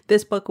ago.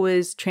 This book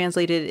was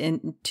translated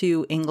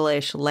into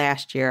English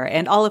last year,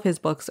 and all of his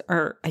books,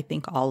 or I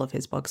think all of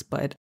his books,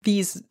 but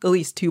these, at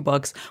least 2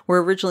 books,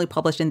 were originally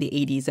published in the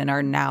 80s and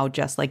are now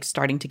just like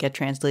starting to get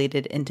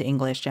translated into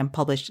English and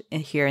published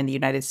here in the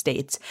United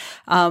States.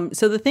 So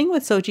the thing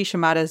with Soji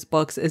Shimada's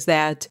books is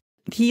that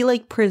he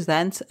like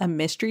presents a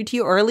mystery to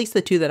you, or at least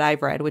the 2 that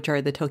I've read, which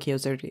are the Tokyo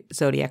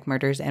Zodiac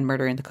Murders and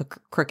Murder in the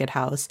Crooked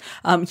House.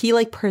 He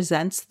like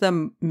presents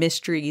the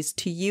mysteries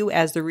to you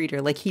as the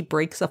reader. Like he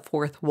breaks a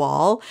 4th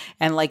wall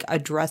and like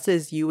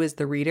addresses you as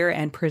the reader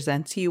and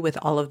presents you with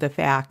all of the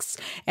facts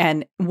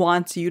and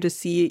wants you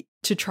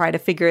to try to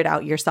figure it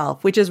out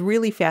yourself, which is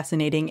really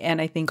fascinating.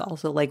 And I think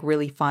also like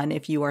really fun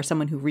if you are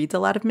someone who reads a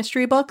lot of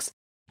mystery books.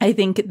 I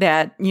think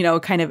that, you know,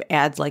 kind of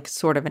adds like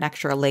sort of an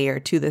extra layer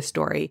to this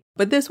story.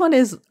 But this one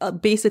is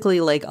basically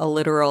like a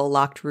literal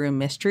locked room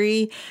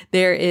mystery.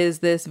 There is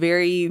this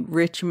very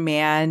rich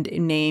man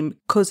named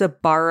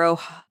Kozaburo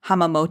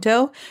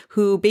Hamamoto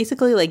who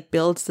basically like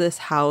builds this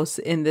house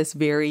in this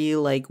very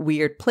like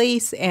weird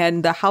place.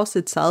 And the house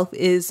itself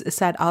is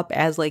set up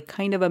as like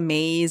kind of a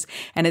maze.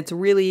 And it's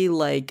really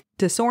like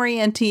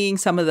disorienting.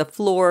 Some of the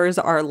floors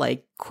are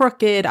like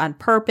crooked on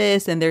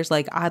purpose, and there's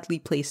like oddly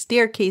placed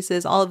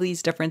staircases, all of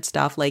these different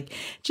stuff, like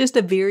just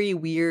a very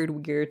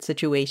weird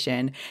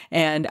situation.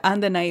 And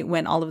on the night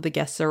when all of the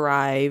guests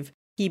arrive,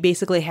 he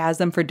basically has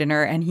them for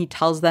dinner and he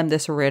tells them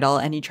this riddle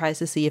and he tries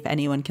to see if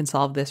anyone can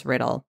solve this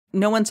riddle.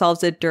 No one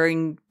solves it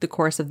during the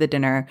course of the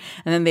dinner,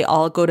 and then they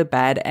all go to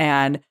bed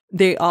and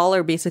they all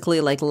are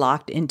basically like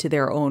locked into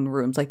their own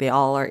rooms. Like they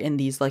all are in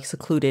these like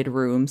secluded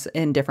rooms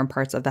in different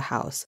parts of the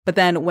house. But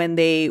then when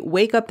they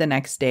wake up the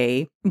next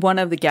day, one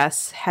of the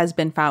guests has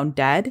been found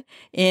dead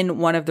in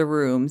one of the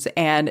rooms.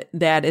 And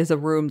that is a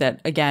room that,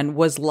 again,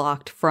 was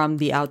locked from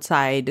the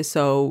outside.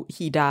 So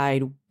he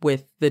died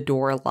with the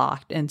door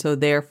locked. And so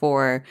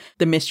therefore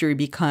the mystery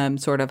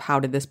becomes sort of, how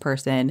did this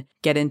person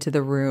get into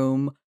the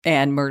room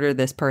and murder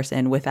this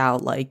person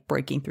without like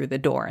breaking through the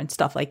door and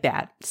stuff like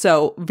that.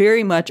 So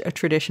very much a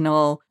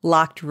traditional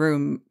locked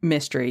room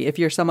mystery. If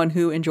you're someone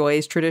who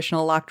enjoys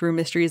traditional locked room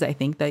mysteries, I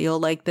think that you'll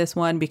like this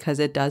one because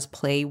it does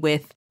play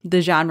with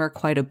the genre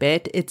quite a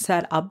bit. It's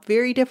set up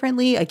very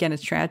differently. Again,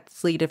 it's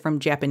translated from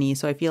Japanese,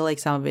 so I feel like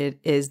some of it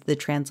is the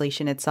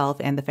translation itself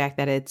and the fact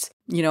that it's,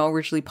 you know,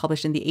 originally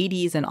published in the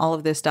 80s and all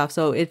of this stuff.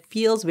 So it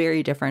feels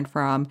very different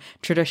from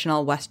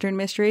traditional Western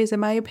mysteries, in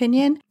my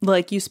opinion.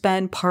 Like, you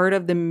spend part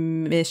of the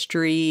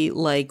mystery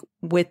like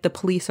with the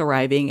police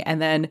arriving,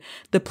 and then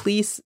the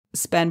police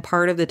spend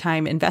part of the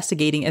time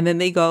investigating, and then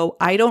they go,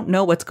 I don't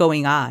know what's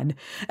going on.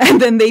 And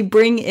then they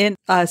bring in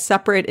a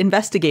separate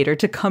investigator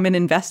to come and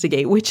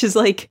investigate, which is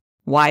like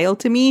wild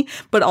to me,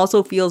 but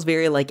also feels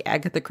very like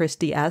Agatha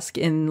Christie-esque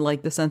in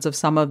like the sense of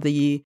some of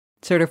the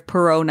sort of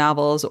Poirot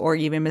novels or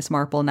even Miss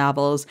Marple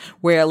novels,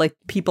 where like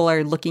people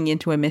are looking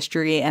into a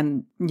mystery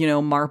and, you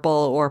know, Marple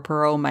or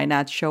Poirot might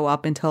not show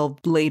up until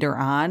later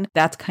on.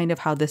 That's kind of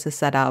how this is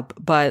set up.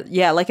 But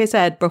yeah, like I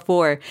said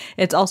before,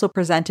 it's also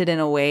presented in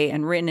a way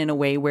and written in a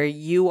way where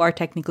you are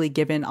technically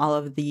given all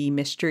of the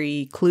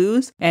mystery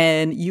clues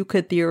and you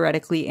could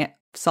theoretically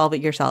solve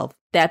it yourself.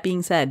 That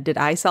being said, did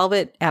I solve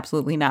it?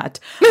 Absolutely not.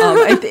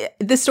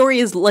 The story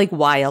is like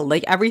wild.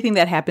 Like everything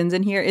that happens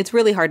in here, it's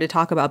really hard to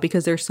talk about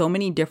because there's so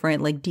many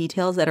different like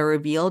details that are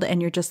revealed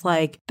and you're just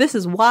like, this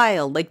is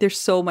wild. Like there's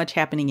so much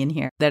happening in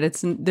here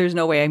that there's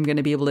no way I'm going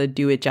to be able to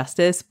do it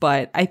justice.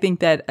 But I think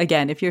that,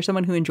 again, if you're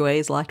someone who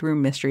enjoys locked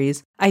room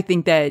mysteries, I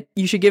think that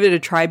you should give it a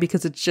try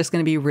because it's just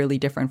going to be really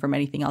different from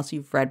anything else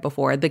you've read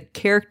before. The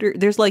character,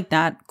 there's like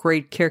not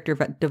great character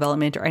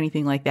development or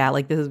anything like that.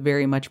 Like this is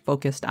very much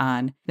focused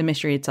on the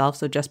mystery itself.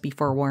 So just be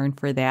forewarned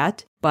for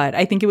that. But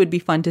I think it would be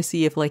fun to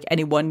see if like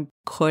anyone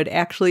could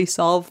actually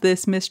solve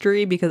this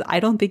mystery because I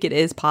don't think it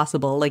is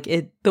possible. Like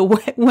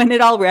when it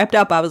all wrapped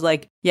up, I was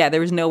like, yeah, there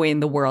was no way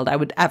in the world I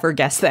would ever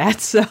guess that.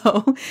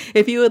 So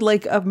if you would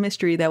like a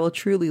mystery that will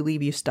truly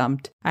leave you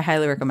stumped, I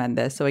highly recommend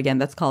this. So again,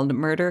 that's called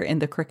Murder in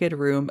the Crooked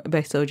Room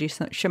by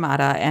Soji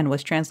Shimada and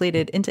was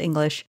translated into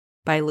English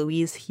by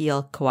Louise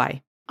Heel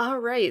Kawai. All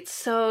right.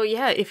 So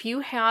yeah, if you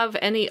have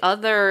any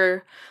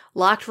other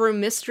locked room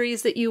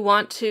mysteries that you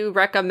want to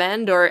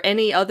recommend or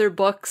any other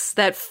books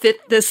that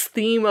fit this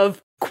theme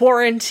of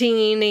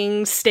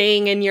quarantining,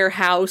 staying in your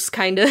house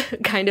kind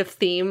of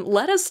theme,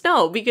 let us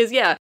know. Because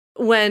yeah,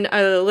 when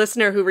a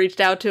listener who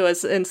reached out to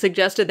us and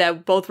suggested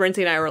that, both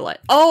Rincy and I were like,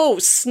 oh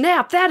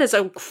snap, that is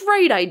a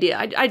great idea.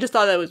 I just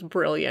thought that was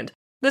brilliant.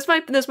 This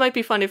might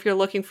be fun if you're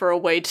looking for a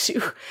way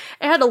to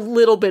add a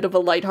little bit of a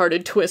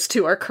lighthearted twist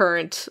to our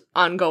current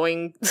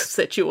ongoing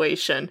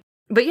situation.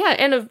 But yeah,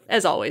 and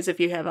as always, if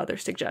you have other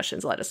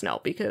suggestions, let us know,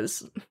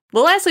 because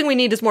the last thing we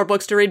need is more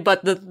books to read,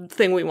 but the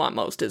thing we want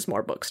most is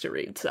more books to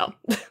read, so.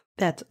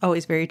 That's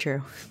always very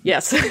true.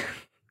 Yes.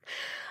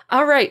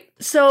 All right,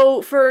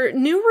 so for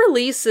new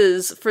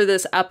releases for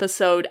this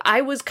episode, I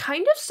was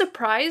kind of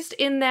surprised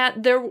in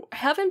that there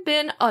haven't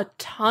been a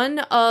ton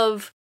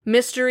of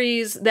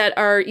mysteries that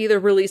are either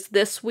released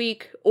this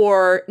week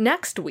or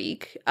next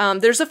week.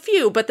 There's a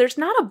few, but there's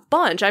not a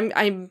bunch.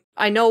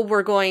 I know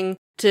we're going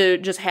to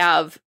just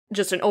have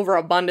just an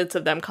overabundance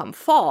of them come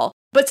fall.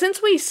 But since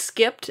we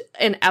skipped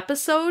an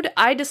episode,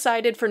 I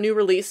decided for new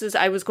releases,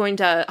 I was going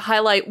to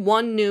highlight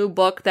one new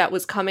book that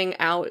was coming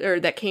out, or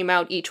that came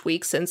out each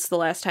week since the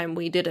last time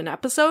we did an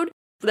episode.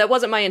 That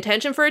wasn't my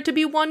intention for it to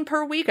be one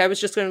per week. I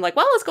was just going to like,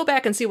 well, let's go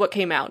back and see what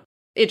came out.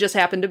 It just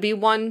happened to be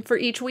one for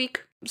each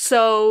week.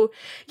 So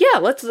yeah,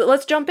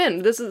 let's jump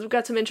in. We've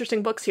got some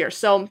interesting books here.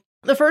 So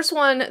the first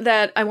one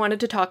that I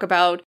wanted to talk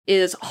about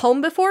is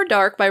Home Before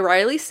Dark by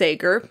Riley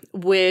Sager,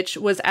 which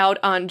was out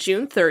on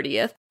June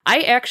 30th.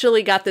 I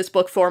actually got this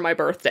book for my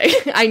birthday.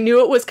 I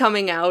knew it was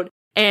coming out,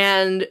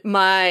 and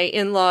my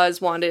in-laws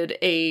wanted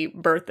a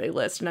birthday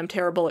list, and I'm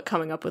terrible at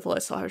coming up with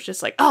lists, so I was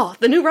just like, oh,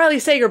 the new Riley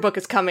Sager book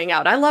is coming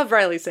out. I love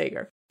Riley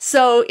Sager.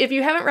 So if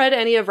you haven't read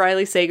any of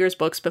Riley Sager's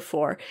books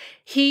before,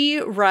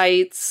 he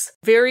writes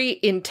very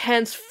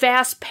intense,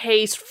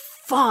 fast-paced,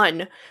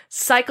 fun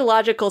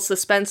psychological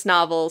suspense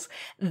novels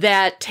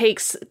that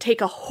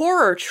take a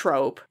horror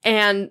trope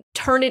and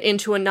turn it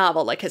into a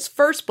novel. Like his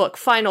first book,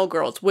 Final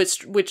Girls,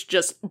 which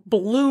just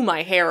blew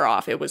my hair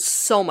off. It was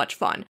so much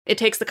fun. It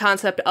takes the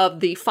concept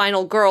of the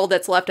final girl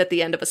that's left at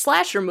the end of a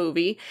slasher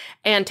movie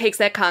and takes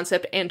that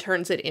concept and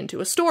turns it into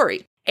a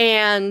story.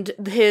 And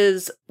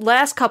his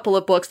last couple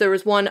of books, there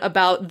was one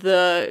about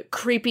the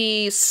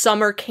creepy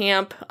summer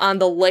camp on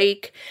the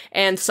lake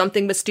and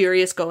something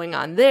mysterious going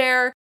on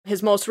there.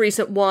 His most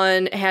recent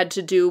one had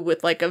to do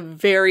with like a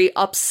very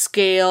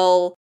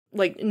upscale,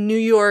 like New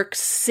York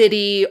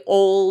City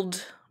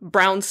old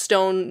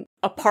brownstone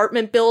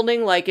apartment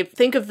building. Like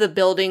think of the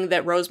building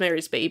that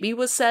Rosemary's Baby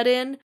was set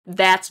in.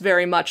 That's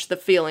very much the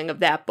feeling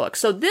of that book.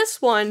 So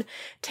this one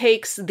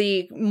takes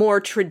the more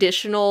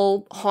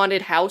traditional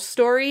haunted house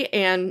story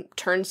and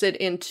turns it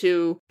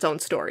into its own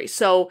story.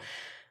 So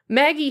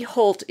Maggie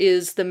Holt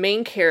is the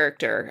main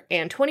character,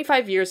 and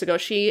 25 years ago,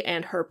 she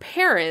and her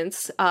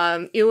parents,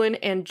 Ewan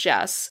and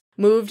Jess,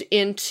 moved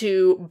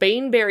into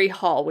Bainbury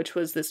Hall, which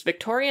was this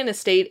Victorian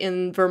estate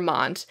in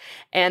Vermont,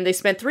 and they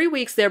spent 3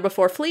 weeks there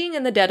before fleeing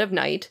in the dead of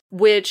night,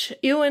 which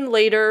Ewan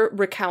later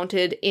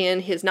recounted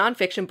in his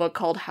nonfiction book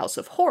called House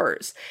of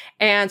Horrors.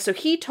 And so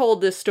he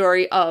told this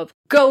story of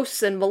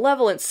ghosts and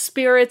malevolent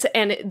spirits,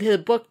 and the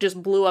book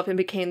just blew up and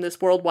became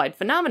this worldwide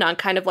phenomenon,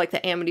 kind of like the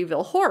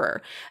Amityville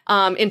Horror,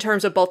 in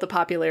terms of both the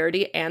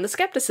popularity and the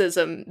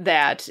skepticism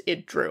that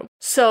it drew.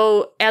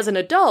 So as an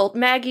adult,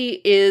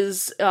 Maggie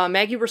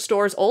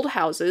restores old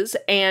houses,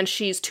 and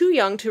she's too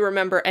young to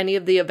remember any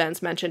of the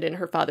events mentioned in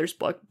her father's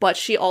book, but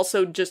she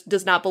also just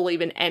does not believe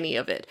in any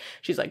of it.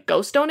 She's like,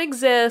 ghosts don't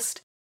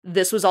exist.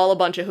 This was all a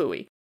bunch of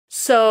hooey.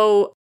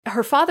 So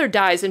her father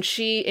dies and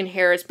she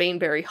inherits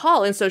Bainbury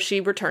Hall, and so she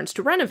returns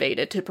to renovate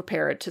it to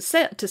prepare it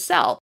to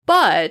sell.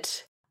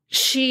 But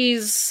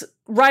she's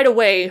right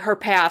away, her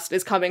past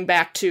is coming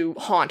back to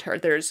haunt her.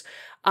 There's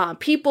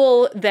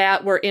people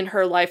that were in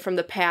her life from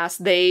the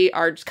past. They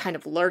are kind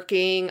of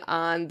lurking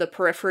on the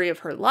periphery of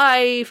her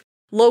life.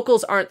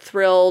 Locals aren't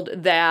thrilled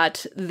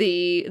that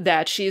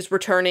she's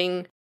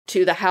returning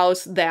to the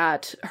house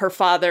that her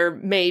father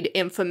made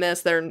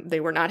infamous. They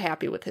were not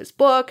happy with his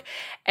book.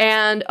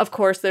 And of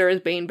course, there is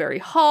Bainbury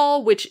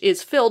Hall, which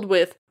is filled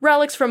with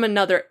relics from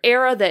another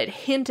era that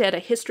hint at a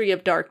history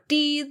of dark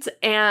deeds.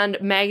 And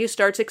Maggie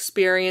starts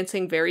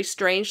experiencing very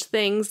strange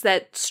things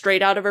that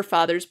straight out of her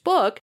father's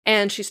book.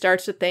 And she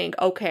starts to think,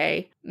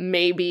 okay,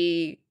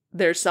 maybe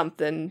there's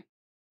something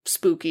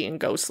spooky and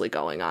ghostly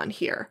going on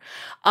here.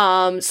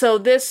 So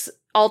this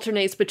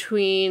alternates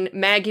between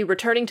Maggie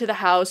returning to the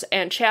house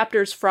and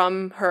chapters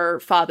from her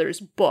father's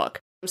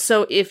book.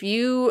 So if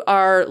you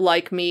are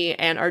like me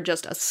and are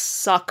just a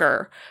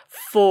sucker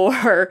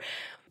for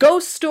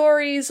ghost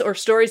stories or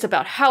stories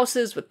about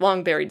houses with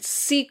long buried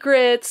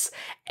secrets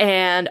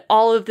and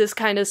all of this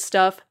kind of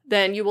stuff,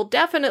 then you will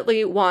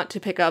definitely want to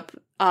pick up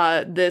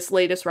this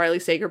latest Riley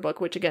Sager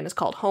book, which again is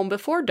called Home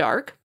Before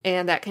Dark,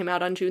 and that came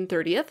out on June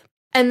 30th.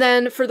 And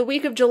then for the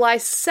week of July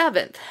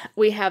 7th,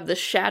 we have The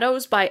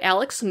Shadows by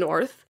Alex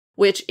North,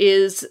 which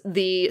is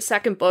the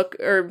second book,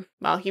 or,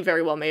 well, he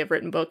very well may have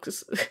written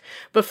books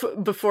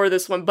before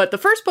this one, but the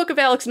first book of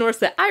Alex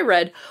North that I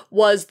read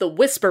was The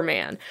Whisper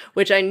Man,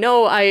 which I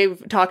know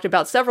I've talked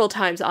about several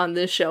times on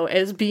this show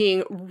as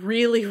being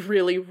really,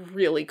 really,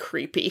 really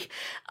creepy,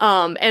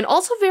 and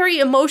also very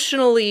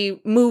emotionally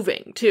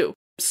moving, too.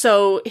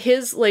 So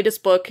his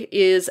latest book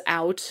is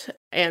out,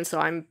 and so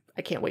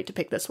I can't wait to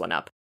pick this one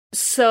up.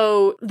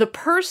 So the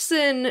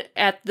person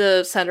at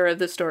the center of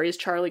the story is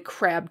Charlie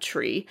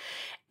Crabtree,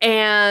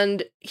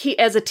 and he,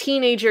 as a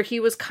teenager, he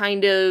was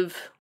kind of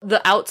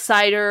the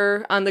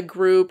outsider on the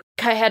group,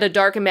 had a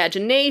dark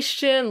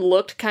imagination,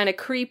 looked kind of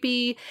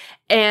creepy,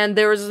 and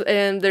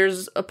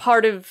there's a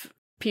part of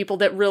people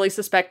that really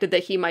suspected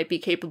that he might be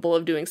capable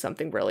of doing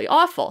something really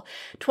awful.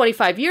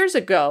 25 years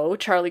ago,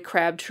 Charlie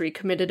Crabtree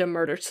committed a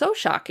murder so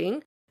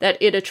shocking that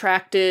it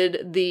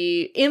attracted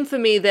the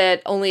infamy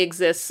that only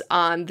exists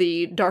on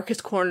the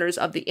darkest corners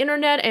of the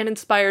internet and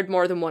inspired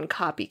more than one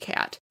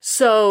copycat.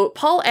 So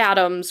Paul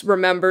Adams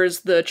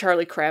remembers the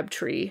Charlie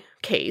Crabtree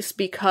case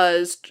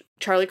because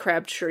Charlie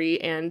Crabtree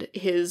and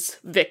his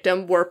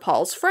victim were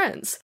Paul's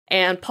friends.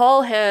 And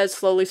Paul has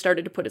slowly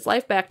started to put his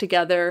life back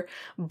together,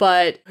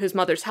 but his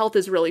mother's health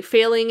is really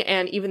failing,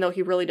 and even though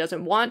he really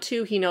doesn't want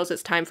to, he knows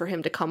it's time for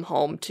him to come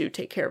home to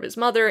take care of his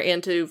mother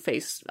and to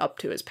face up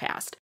to his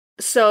past.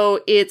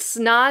 So it's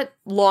not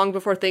long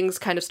before things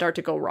kind of start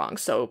to go wrong.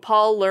 So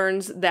Paul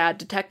learns that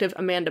Detective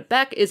Amanda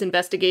Beck is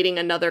investigating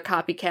another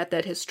copycat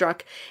that has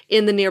struck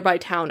in the nearby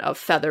town of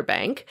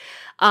Featherbank.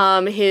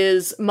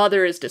 His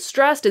mother is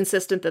distressed,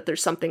 insistent that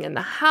there's something in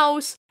the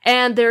house,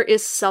 and there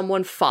is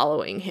someone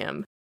following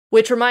him.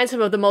 Which reminds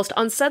him of the most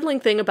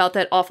unsettling thing about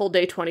that awful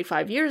day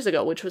 25 years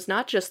ago, which was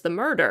not just the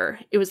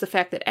murder, it was the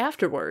fact that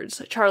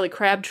afterwards, Charlie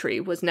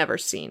Crabtree was never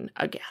seen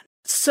again.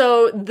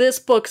 So this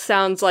book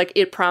sounds like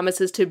it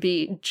promises to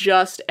be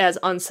just as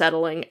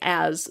unsettling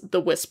as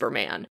The Whisper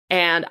Man,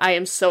 and I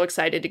am so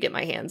excited to get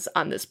my hands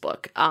on this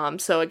book.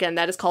 So again,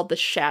 that is called The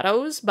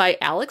Shadows by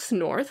Alex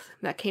North.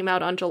 That came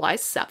out on July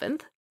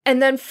 7th.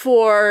 And then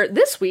for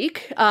this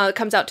week, it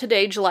comes out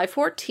today, July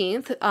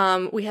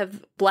 14th, we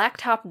have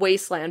Blacktop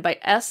Wasteland by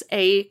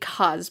S.A.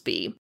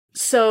 Cosby.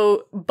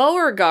 So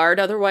Beauregard,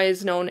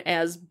 otherwise known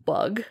as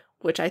Bug,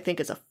 which I think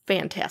is a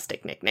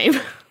fantastic nickname.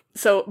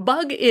 So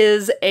Bug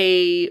is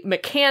a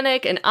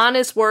mechanic, an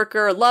honest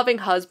worker, a loving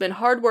husband,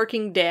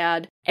 hardworking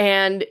dad,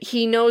 and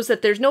he knows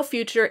that there's no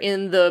future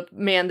in the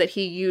man that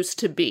he used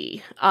to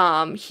be.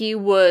 He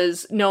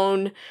was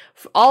known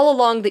all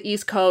along the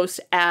East Coast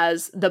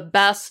as the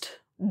best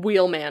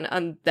wheelman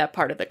on that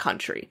part of the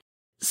country.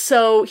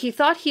 So he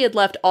thought he had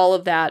left all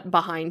of that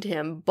behind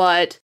him,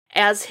 but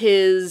As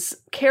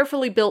his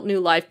carefully built new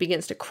life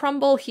begins to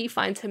crumble, he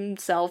finds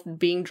himself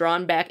being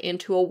drawn back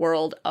into a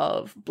world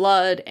of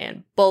blood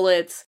and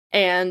bullets.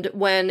 And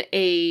when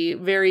a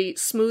very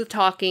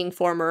smooth-talking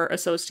former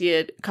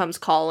associate comes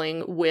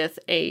calling with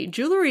a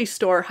jewelry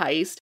store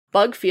heist,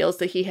 Bug feels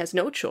that he has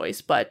no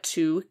choice but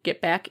to get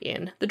back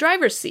in the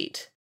driver's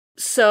seat.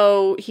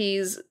 So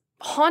he's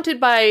haunted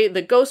by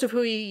the ghost of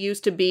who he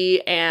used to be,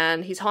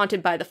 and he's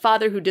haunted by the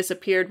father who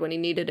disappeared when he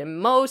needed him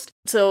most.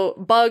 So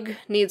Bug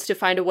needs to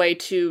find a way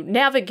to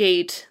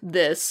navigate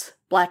this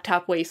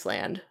blacktop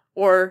wasteland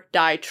or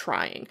die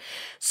trying.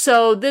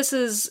 So this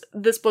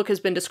book has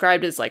been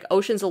described as like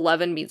Ocean's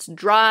 11 meets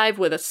Drive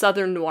with a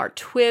Southern noir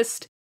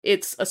twist.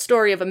 It's a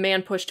story of a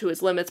man pushed to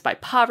his limits by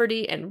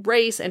poverty and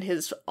race and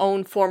his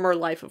own former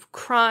life of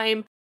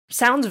crime.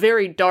 Sounds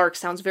very dark,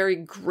 sounds very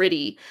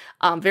gritty,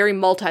 very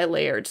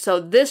multi-layered. So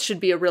this should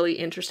be a really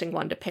interesting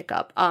one to pick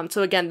up.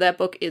 So again, that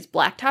book is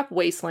Blacktop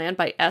Wasteland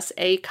by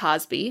S.A.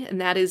 Cosby, and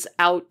that is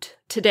out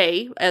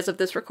today, as of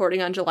this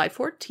recording, on July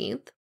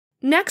 14th.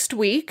 Next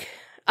week,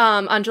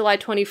 on July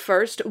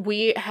 21st,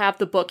 we have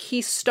the book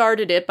He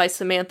Started It by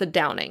Samantha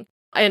Downing.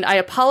 And I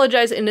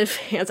apologize in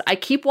advance. I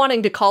keep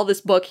wanting to call this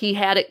book He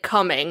Had It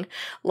Coming,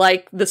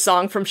 like the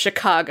song from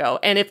Chicago.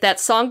 And if that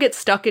song gets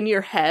stuck in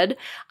your head,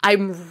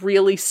 I'm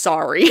really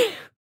sorry.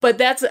 But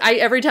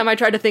every time I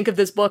try to think of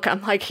this book,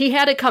 I'm like, He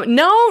Had It Coming.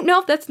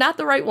 No, that's not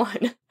the right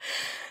one.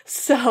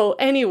 So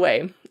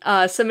anyway,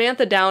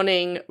 Samantha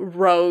Downing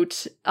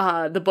wrote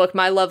the book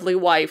My Lovely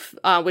Wife,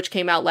 which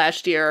came out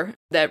last year.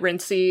 That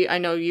Rincey, I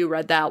know you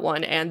read that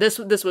one, and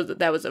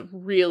that was a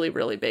really,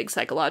 really big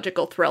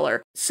psychological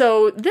thriller.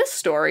 So this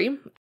story,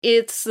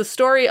 it's the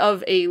story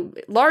of a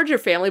larger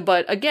family,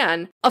 but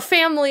again, a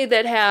family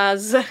that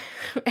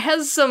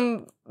has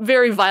some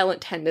very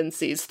violent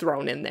tendencies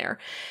thrown in there.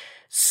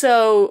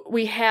 So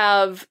we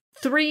have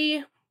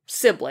 3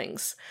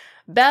 siblings.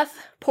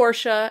 Beth,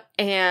 Portia,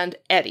 and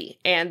Eddie,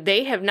 and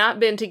they have not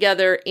been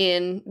together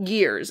in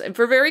years, and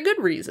for very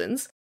good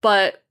reasons,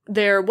 but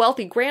their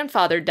wealthy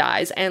grandfather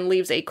dies and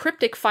leaves a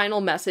cryptic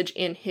final message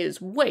in his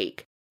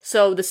wake.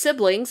 So the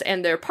siblings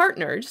and their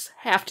partners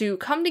have to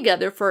come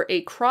together for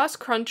a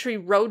cross-country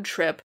road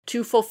trip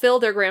to fulfill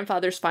their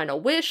grandfather's final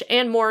wish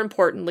and, more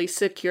importantly,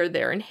 secure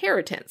their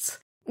inheritance.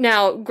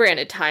 Now,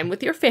 granted, time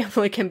with your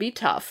family can be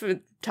tough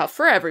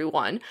for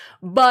everyone,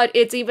 but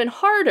it's even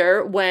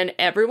harder when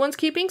everyone's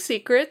keeping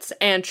secrets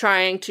and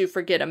trying to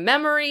forget a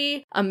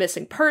memory, a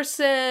missing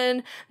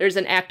person, there's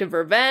an act of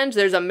revenge,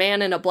 there's a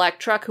man in a black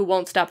truck who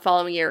won't stop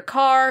following your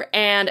car,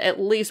 and at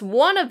least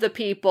one of the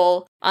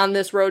people on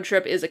this road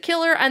trip is a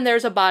killer, and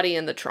there's a body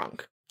in the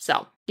trunk.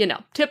 So,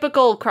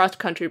 typical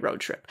cross-country road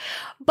trip.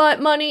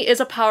 But money is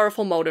a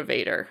powerful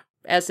motivator,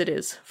 as it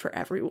is for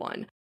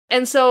everyone.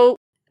 And so,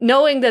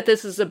 knowing that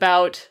this is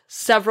about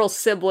several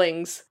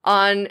siblings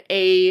on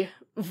a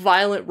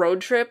violent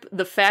road trip,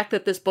 the fact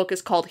that this book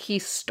is called He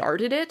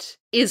Started It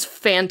is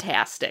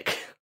fantastic.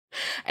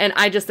 And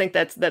I just think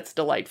that's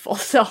delightful.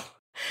 So,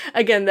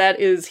 again, that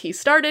is He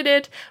Started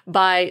It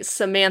by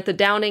Samantha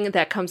Downing.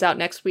 That comes out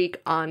next week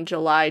on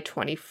July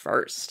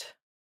 21st.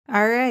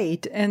 All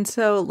right. And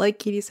so, like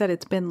Katie said,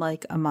 it's been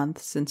like a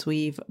month since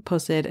we've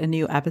posted a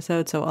new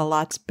episode. So a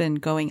lot's been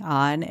going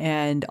on.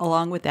 And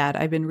along with that,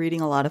 I've been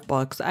reading a lot of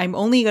books. I'm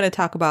only going to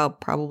talk about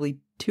probably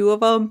 2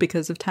 of them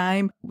because of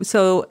time.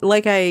 So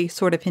like I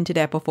sort of hinted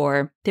at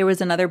before, there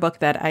was another book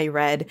that I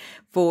read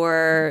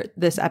for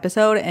this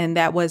episode, and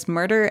that was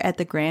Murder at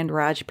the Grand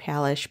Raj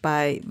Palace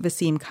by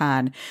Vaseem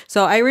Khan.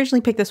 So I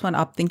originally picked this one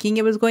up thinking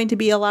it was going to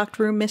be a locked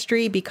room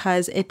mystery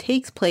because it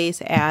takes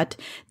place at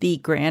the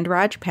Grand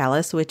Raj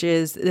Palace, which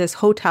is this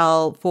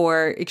hotel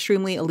for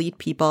extremely elite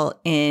people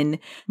in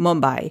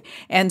Mumbai.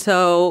 And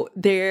so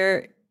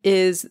there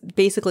is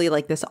basically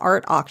like this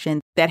art auction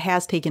that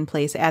has taken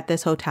place at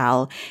this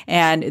hotel.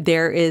 And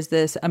there is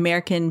this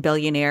American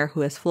billionaire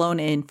who has flown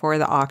in for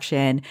the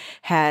auction,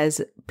 has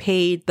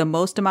paid the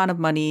most amount of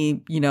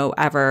money,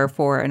 ever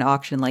for an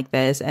auction like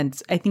this. And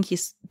I think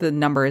the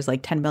number is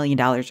like $10 million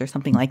or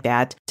something like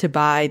that to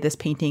buy this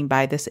painting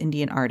by this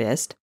Indian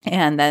artist.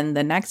 And then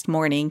the next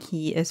morning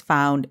he is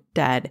found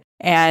dead.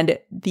 And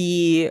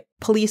the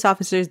police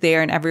officers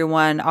there and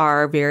everyone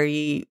are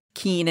very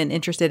keen and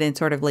interested in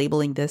sort of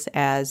labeling this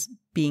as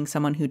being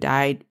someone who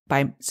died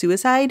by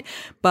suicide.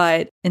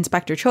 But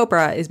Inspector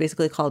Chopra is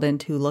basically called in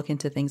to look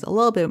into things a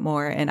little bit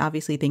more. And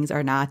obviously things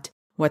are not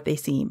what they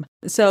seem.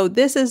 So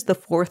this is the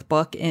 4th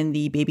book in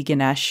the Baby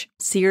Ganesh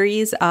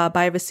series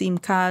by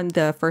Vaseem Khan.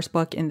 The first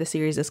book in the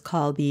series is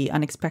called The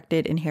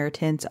Unexpected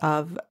Inheritance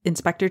of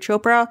Inspector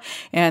Chopra.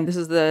 And this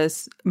is the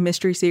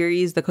mystery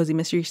series, the cozy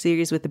mystery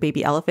series with the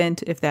baby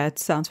elephant, if that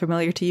sounds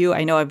familiar to you.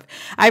 I know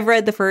I've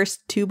read the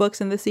first 2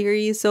 books in the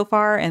series so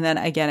far. And then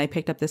again, I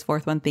picked up this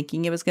 4th one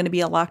thinking it was going to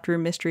be a locked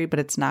room mystery, but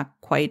it's not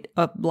quite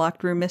a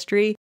locked room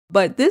mystery.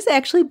 But this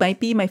actually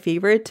might be my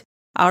favorite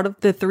out of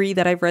the 3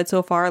 that I've read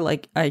so far.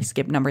 Like, I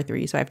skipped number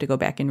 3, so I have to go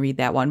back and read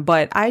that one.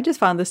 But I just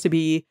found this to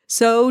be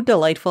so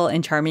delightful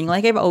and charming.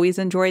 Like, I've always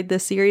enjoyed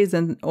this series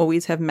and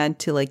always have meant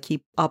to like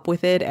keep up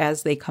with it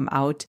as they come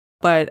out.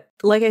 But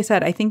like I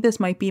said, I think this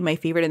might be my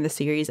favorite in the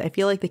series. I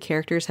feel like the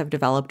characters have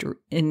developed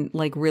in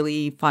like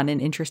really fun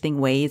and interesting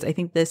ways. I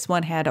think this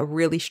one had a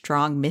really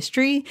strong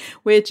mystery,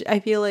 which I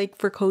feel like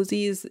for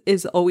cozies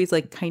is always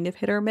like kind of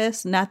hit or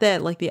miss. Not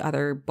that like the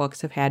other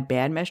books have had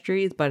bad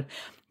mysteries, but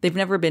they've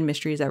never been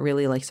mysteries that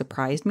really like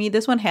surprised me.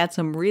 This one had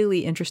some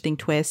really interesting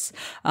twists.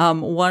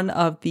 One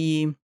of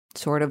the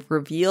sort of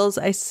reveals,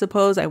 I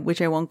suppose,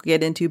 which I won't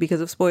get into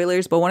because of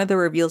spoilers, but one of the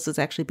reveals is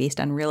actually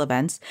based on real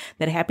events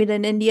that happened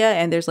in India,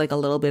 and there's like a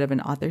little bit of an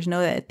author's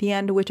note at the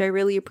end, which I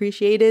really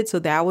appreciated, so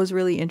that was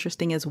really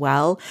interesting as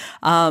well.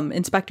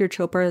 Inspector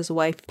Chopra's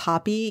wife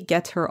Poppy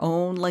gets her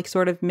own like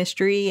sort of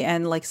mystery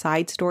and like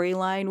side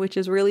storyline, which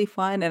is really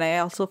fun, and I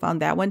also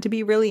found that one to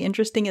be really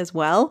interesting as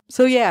well.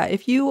 So yeah,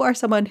 if you are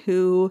someone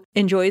who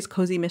enjoys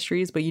cozy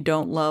mysteries but you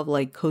don't love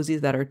like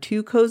cozies that are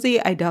too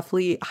cozy, I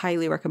definitely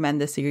highly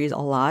recommend this series a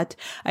lot.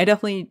 I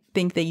definitely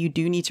think that you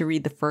do need to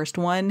read the first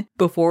one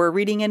before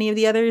reading any of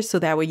the others, so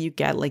that way you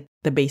get like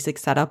the basic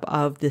setup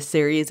of the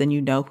series and you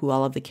know who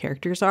all of the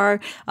characters are.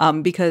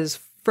 Because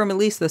from at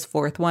least this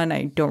fourth one,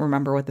 I don't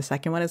remember what the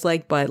second one is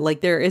like, but like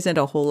there isn't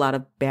a whole lot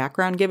of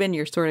background given.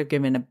 You're sort of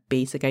given a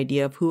basic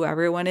idea of who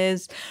everyone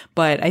is.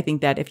 But I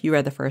think that if you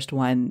read the first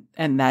one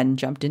and then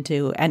jumped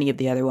into any of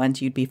the other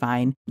ones, you'd be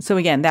fine. So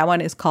again, that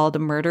one is called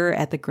Murder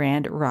at the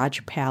Grand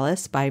Raj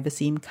Palace by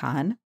Vaseem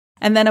Khan.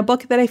 And then a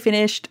book that I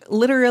finished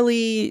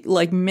literally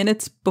like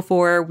minutes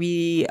before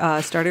we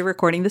started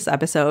recording this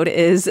episode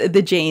is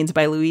The Janes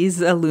by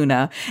Louise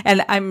Luna.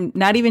 And I'm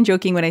not even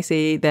joking when I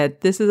say that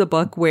this is a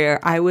book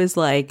where I was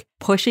like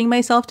pushing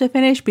myself to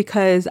finish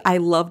because I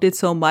loved it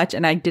so much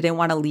and I didn't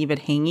want to leave it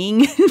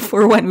hanging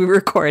for when we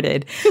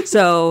recorded.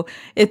 So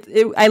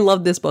I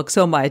love this book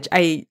so much.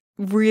 I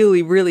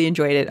really, really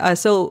enjoyed it.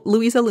 So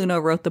Louisa Luna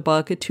wrote the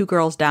book Two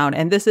Girls Down,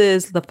 and this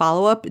is the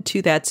follow-up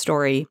to that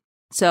story.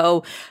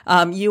 So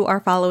you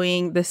are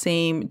following the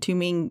same two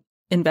main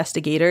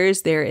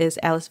investigators. There is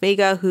Alice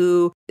Vega,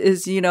 who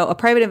is, a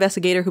private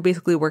investigator who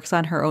basically works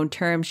on her own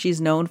terms. She's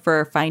known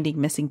for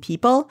finding missing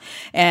people.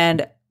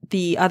 And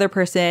the other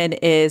person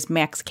is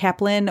Max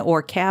Kaplan,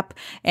 or Cap,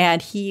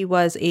 and he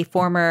was a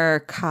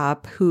former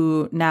cop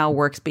who now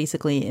works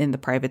basically in the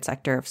private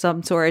sector of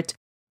some sort.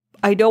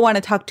 I don't want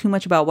to talk too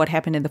much about what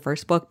happened in the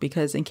first book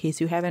because in case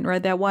you haven't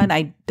read that one,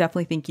 I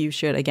definitely think you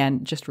should,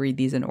 again, just read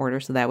these in order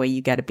so that way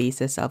you get a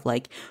basis of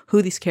like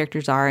who these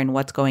characters are and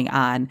what's going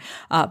on.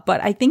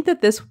 But I think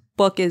that this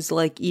book is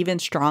like even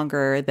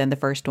stronger than the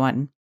first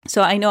one.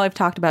 So I know I've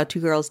talked about Two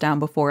Girls Down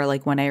before,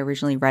 like when I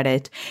originally read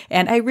it,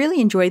 and I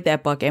really enjoyed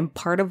that book. And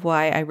part of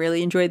why I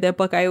really enjoyed that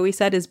book, I always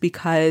said, is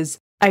because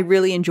I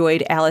really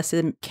enjoyed Alice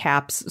and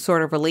Cap's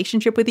sort of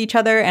relationship with each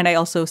other. And I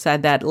also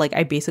said that, like,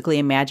 I basically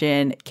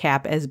imagine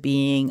Cap as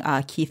being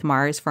Keith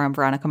Mars from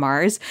Veronica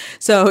Mars.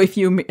 So if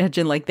you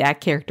imagine like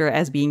that character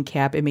as being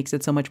Cap, it makes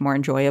it so much more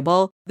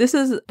enjoyable. This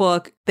is a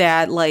book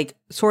that like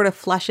sort of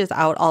fleshes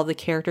out all the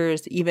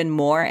characters even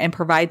more and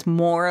provides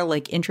more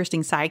like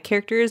interesting side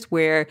characters,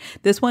 where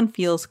this one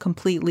feels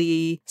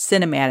completely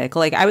cinematic.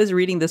 Like I was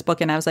reading this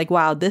book and I was like,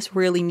 wow, this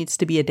really needs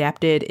to be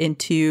adapted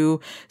into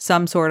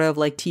some sort of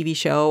like TV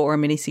show or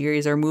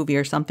miniseries or movie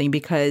or something,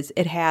 because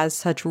it has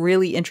such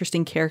really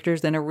interesting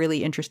characters and a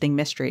really interesting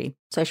mystery.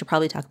 So I should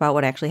probably talk about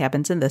what actually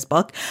happens in this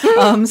book.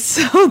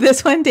 So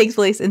this one takes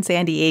place in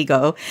San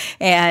Diego,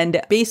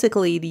 and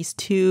basically these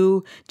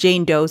two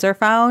Jane Does are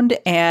found,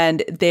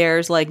 and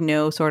there's like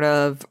no sort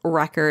of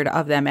record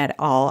of them at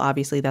all.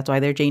 Obviously, that's why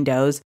they're Jane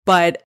Does,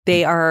 but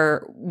they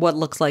are what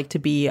looks like to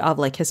be of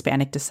like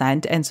Hispanic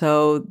descent. And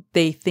so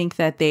they think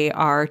that they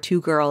are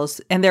two girls,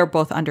 and they're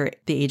both under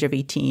the age of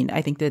 18.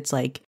 I think that's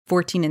like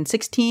 14 and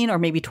 16, or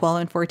maybe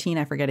 12 and 14.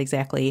 I forget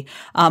exactly.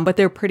 But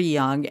they're pretty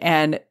young.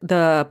 And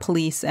the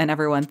police and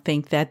everyone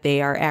think that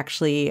they are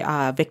actually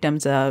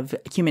victims of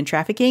human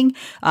trafficking.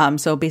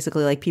 So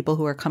basically like people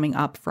who are coming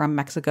up from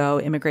Mexico,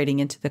 immigrating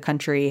into the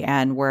country,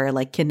 and were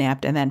like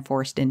kidnapped and then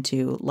forced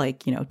into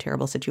like,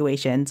 terrible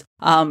situations.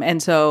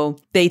 And so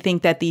they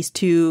think that these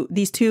two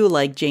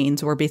like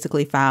Janes were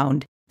basically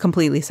found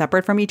completely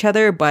separate from each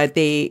other. But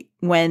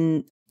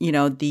when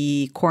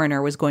the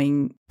coroner was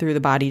going through the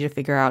body to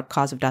figure out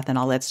cause of death and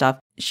all that stuff,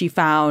 she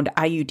found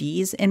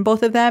IUDs in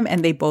both of them,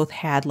 and they both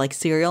had like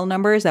serial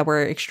numbers that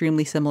were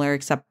extremely similar,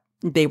 except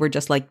they were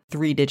just like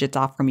 3 digits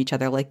off from each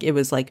other. Like it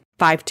was like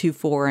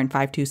 524 and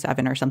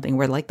 527 or something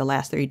were like the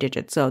last 3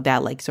 digits. So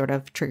that like sort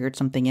of triggered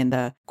something in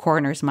the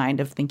coroner's mind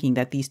of thinking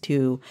that these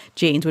two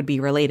Janes would be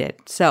related.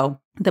 So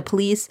the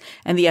police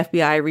and the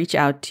FBI reach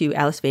out to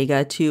Alice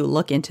Vega to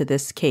look into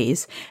this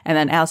case. And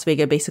then Alice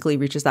Vega basically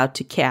reaches out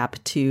to Cap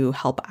to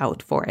help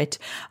out for it.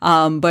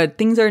 But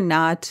things are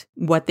not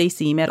what they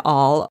seem at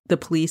all. The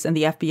police and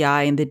the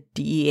FBI and the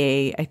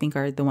DEA, I think,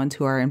 are the ones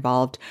who are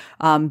involved.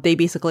 They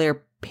basically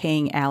are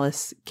paying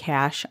Alice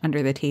cash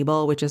under the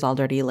table, which is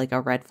already like a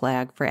red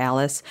flag for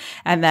Alice.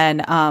 And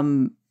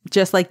then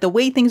just like the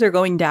way things are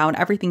going down,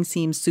 everything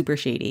seems super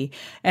shady.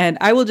 And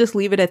I will just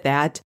leave it at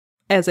that.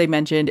 as I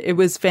mentioned, it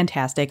was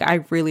fantastic.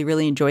 I really,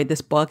 really enjoyed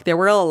this book. There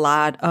were a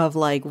lot of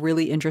like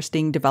really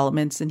interesting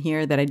developments in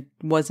here that I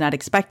was not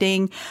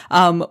expecting.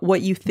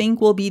 What you think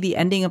will be the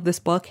ending of this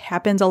book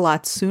happens a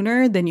lot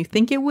sooner than you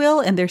think it will.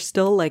 And there's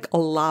still like a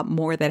lot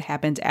more that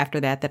happens after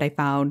that I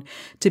found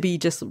to be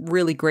just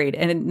really great.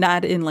 And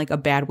not in like a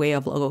bad way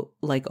of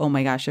like, oh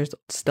my gosh, there's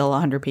still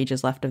 100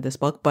 pages left of this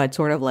book, but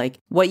sort of like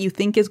what you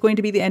think is going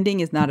to be the ending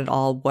is not at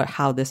all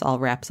how this all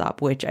wraps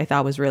up, which I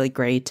thought was really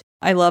great.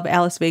 I love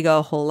Alice Vega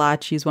a whole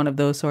lot. She's one of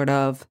those sort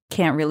of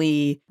can't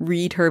really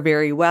read her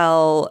very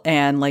well.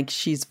 And like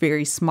she's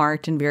very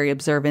smart and very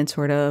observant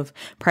sort of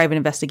private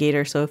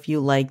investigator. So if you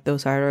like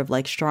those sort of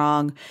like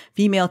strong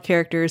female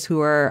characters who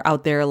are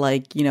out there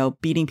like, you know,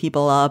 beating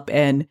people up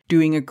and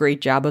doing a great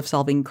job of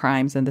solving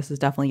crimes, then this is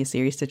definitely a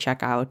series to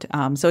check out.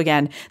 So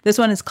again, this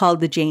one is called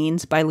The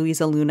Janes by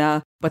Louisa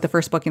Luna, but the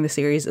first book in the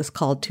series is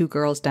called Two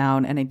Girls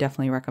Down, and I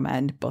definitely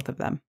recommend both of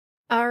them.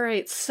 All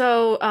right.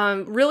 So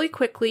really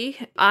quickly,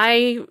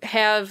 I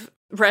have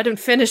read and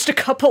finished a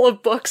couple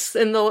of books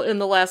in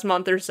the last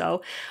month or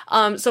so.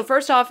 So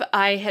first off,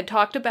 I had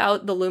talked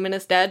about The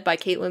Luminous Dead by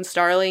Caitlin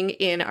Starling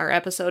in our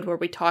episode where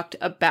we talked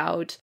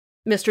about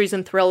mysteries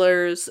and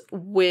thrillers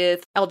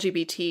with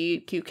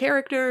LGBTQ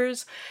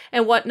characters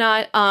and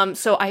whatnot.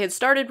 So I had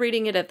started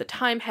reading it at the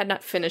time, had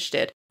not finished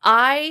it.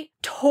 I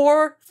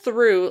tore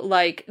through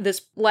like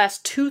this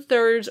last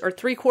 2/3 or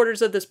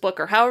 3/4 of this book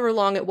or however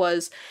long it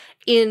was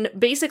in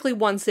basically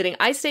one sitting.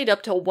 I stayed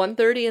up till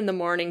 1:30 in the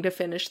morning to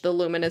finish The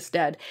Luminous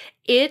Dead.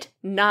 It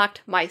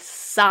knocked my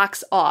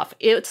socks off.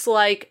 It's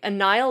like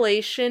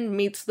Annihilation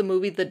meets the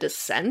movie The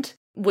Descent,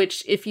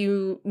 which if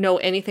you know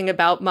anything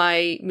about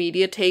my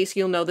media taste,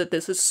 you'll know that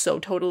this is so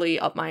totally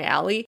up my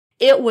alley.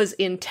 It was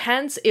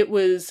intense. It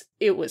was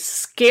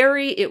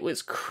scary. It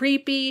was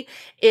creepy.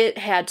 It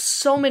had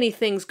so many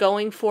things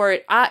going for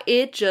it.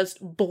 It just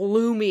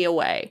blew me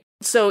away.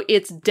 So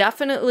it's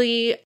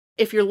definitely,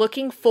 if you're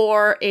looking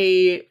for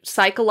a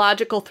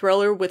psychological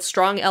thriller with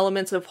strong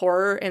elements of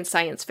horror and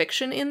science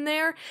fiction in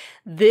there,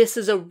 this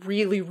is a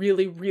really,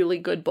 really, really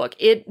good book.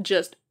 It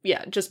just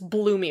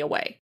blew me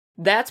away.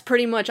 That's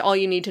pretty much all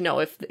you need to know.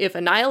 If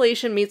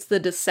Annihilation meets The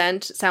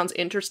Descent sounds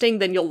interesting,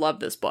 then you'll love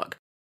this book.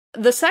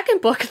 The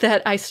second book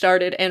that I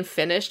started and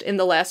finished in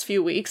the last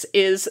few weeks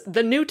is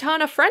the new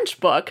Tana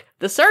French book,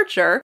 The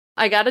Searcher.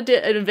 I got an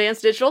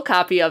advanced digital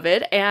copy of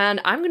it,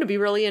 and I'm going to be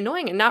really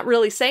annoying and not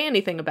really say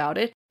anything about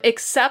it,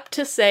 except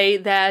to say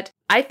that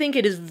I think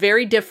it is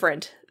very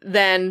different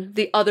than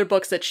the other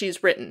books that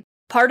she's written.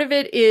 Part of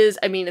it is,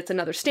 it's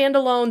another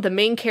standalone. The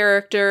main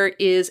character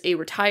is a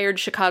retired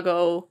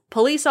Chicago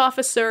police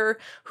officer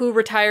who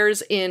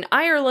retires in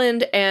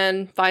Ireland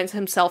and finds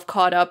himself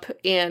caught up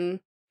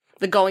in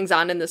the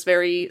goings-on in this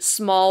very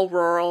small,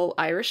 rural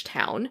Irish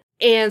town.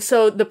 And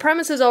so the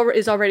premise is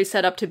already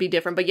set up to be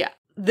different. But yeah,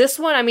 this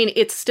one,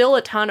 it's still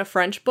a Tana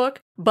French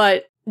book,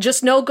 but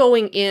just know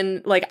going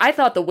in, like, I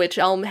thought The Witch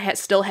Elm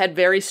still had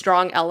very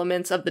strong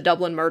elements of the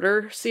Dublin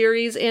Murder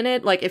series in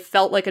it. Like, it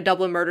felt like a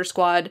Dublin Murder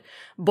Squad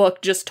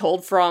book just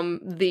told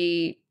from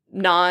the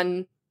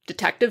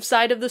non-detective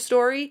side of the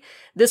story.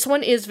 This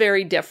one is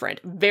very different,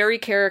 very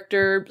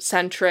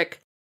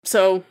character-centric.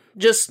 So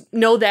just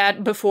know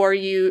that before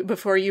you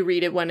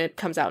read it when it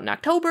comes out in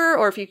October,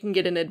 or if you can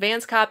get an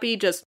advance copy,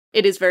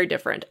 it is very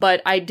different.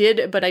 But I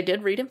did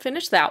read and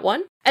finish that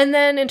one. And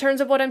then in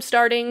terms of what I'm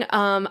starting,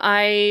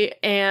 I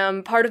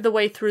am part of the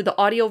way through the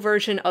audio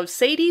version of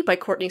Sadie by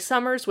Courtney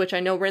Summers, which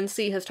I know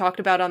Rincy has talked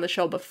about on the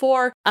show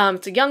before.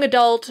 It's a young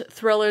adult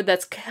thriller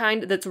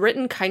that's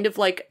written kind of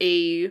like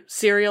a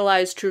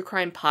serialized true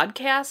crime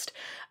podcast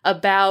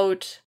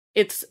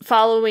it's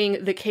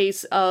following the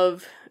case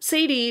of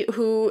Sadie,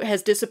 who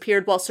has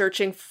disappeared while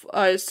searching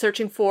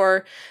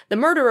for the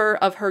murderer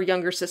of her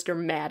younger sister,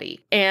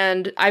 Maddie.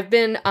 And I've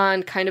been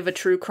on kind of a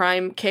true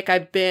crime kick.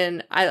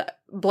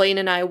 Blaine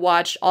and I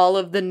watched all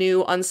of the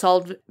new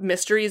Unsolved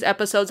Mysteries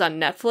episodes on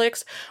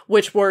Netflix,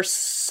 which were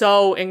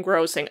so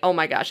engrossing. Oh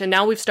my gosh. And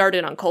now we've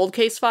started on Cold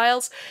Case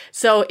Files.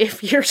 So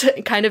if you're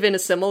kind of in a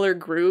similar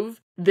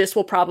groove, this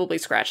will probably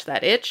scratch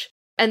that itch.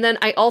 And then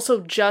I also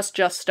just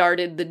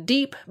started The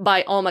Deep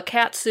by Alma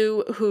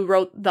Katsu, who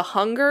wrote The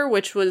Hunger,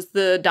 which was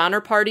the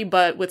Donner Party,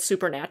 but with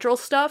supernatural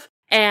stuff.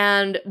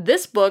 And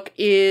this book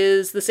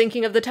is The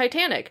Sinking of the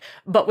Titanic,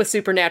 but with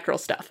supernatural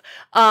stuff.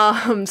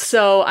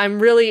 So I'm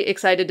really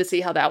excited to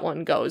see how that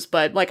one goes.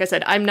 But like I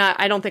said,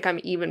 I don't think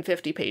I'm even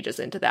 50 pages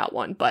into that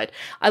one, but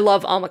I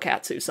love Alma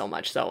Katsu so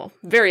much. So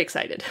very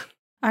excited.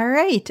 All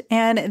right.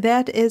 And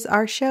that is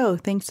our show.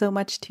 Thanks so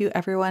much to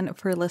everyone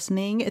for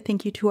listening.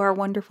 Thank you to our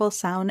wonderful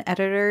sound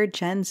editor,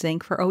 Jen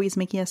Zink, for always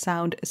making us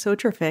sound so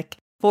terrific.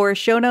 For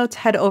show notes,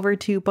 head over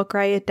to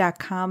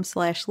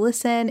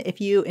bookriot.com/listen. If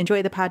you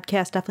enjoy the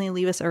podcast, definitely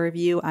leave us a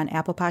review on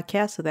Apple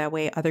Podcasts so that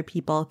way other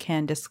people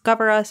can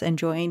discover us and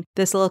join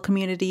this little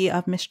community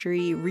of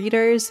mystery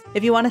readers.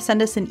 If you want to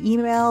send us an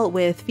email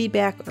with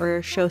feedback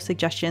or show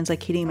suggestions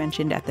like Katie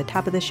mentioned at the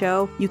top of the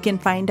show, you can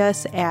find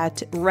us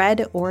at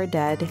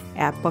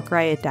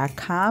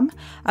redordead@bookriot.com.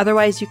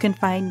 Otherwise, you can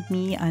find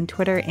me on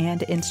Twitter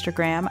and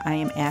Instagram. I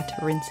am at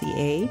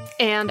RincyA.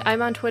 And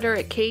I'm on Twitter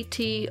at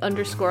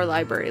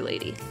KT_library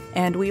lady.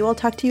 And we will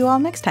talk to you all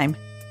next time.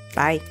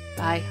 Bye.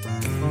 Bye.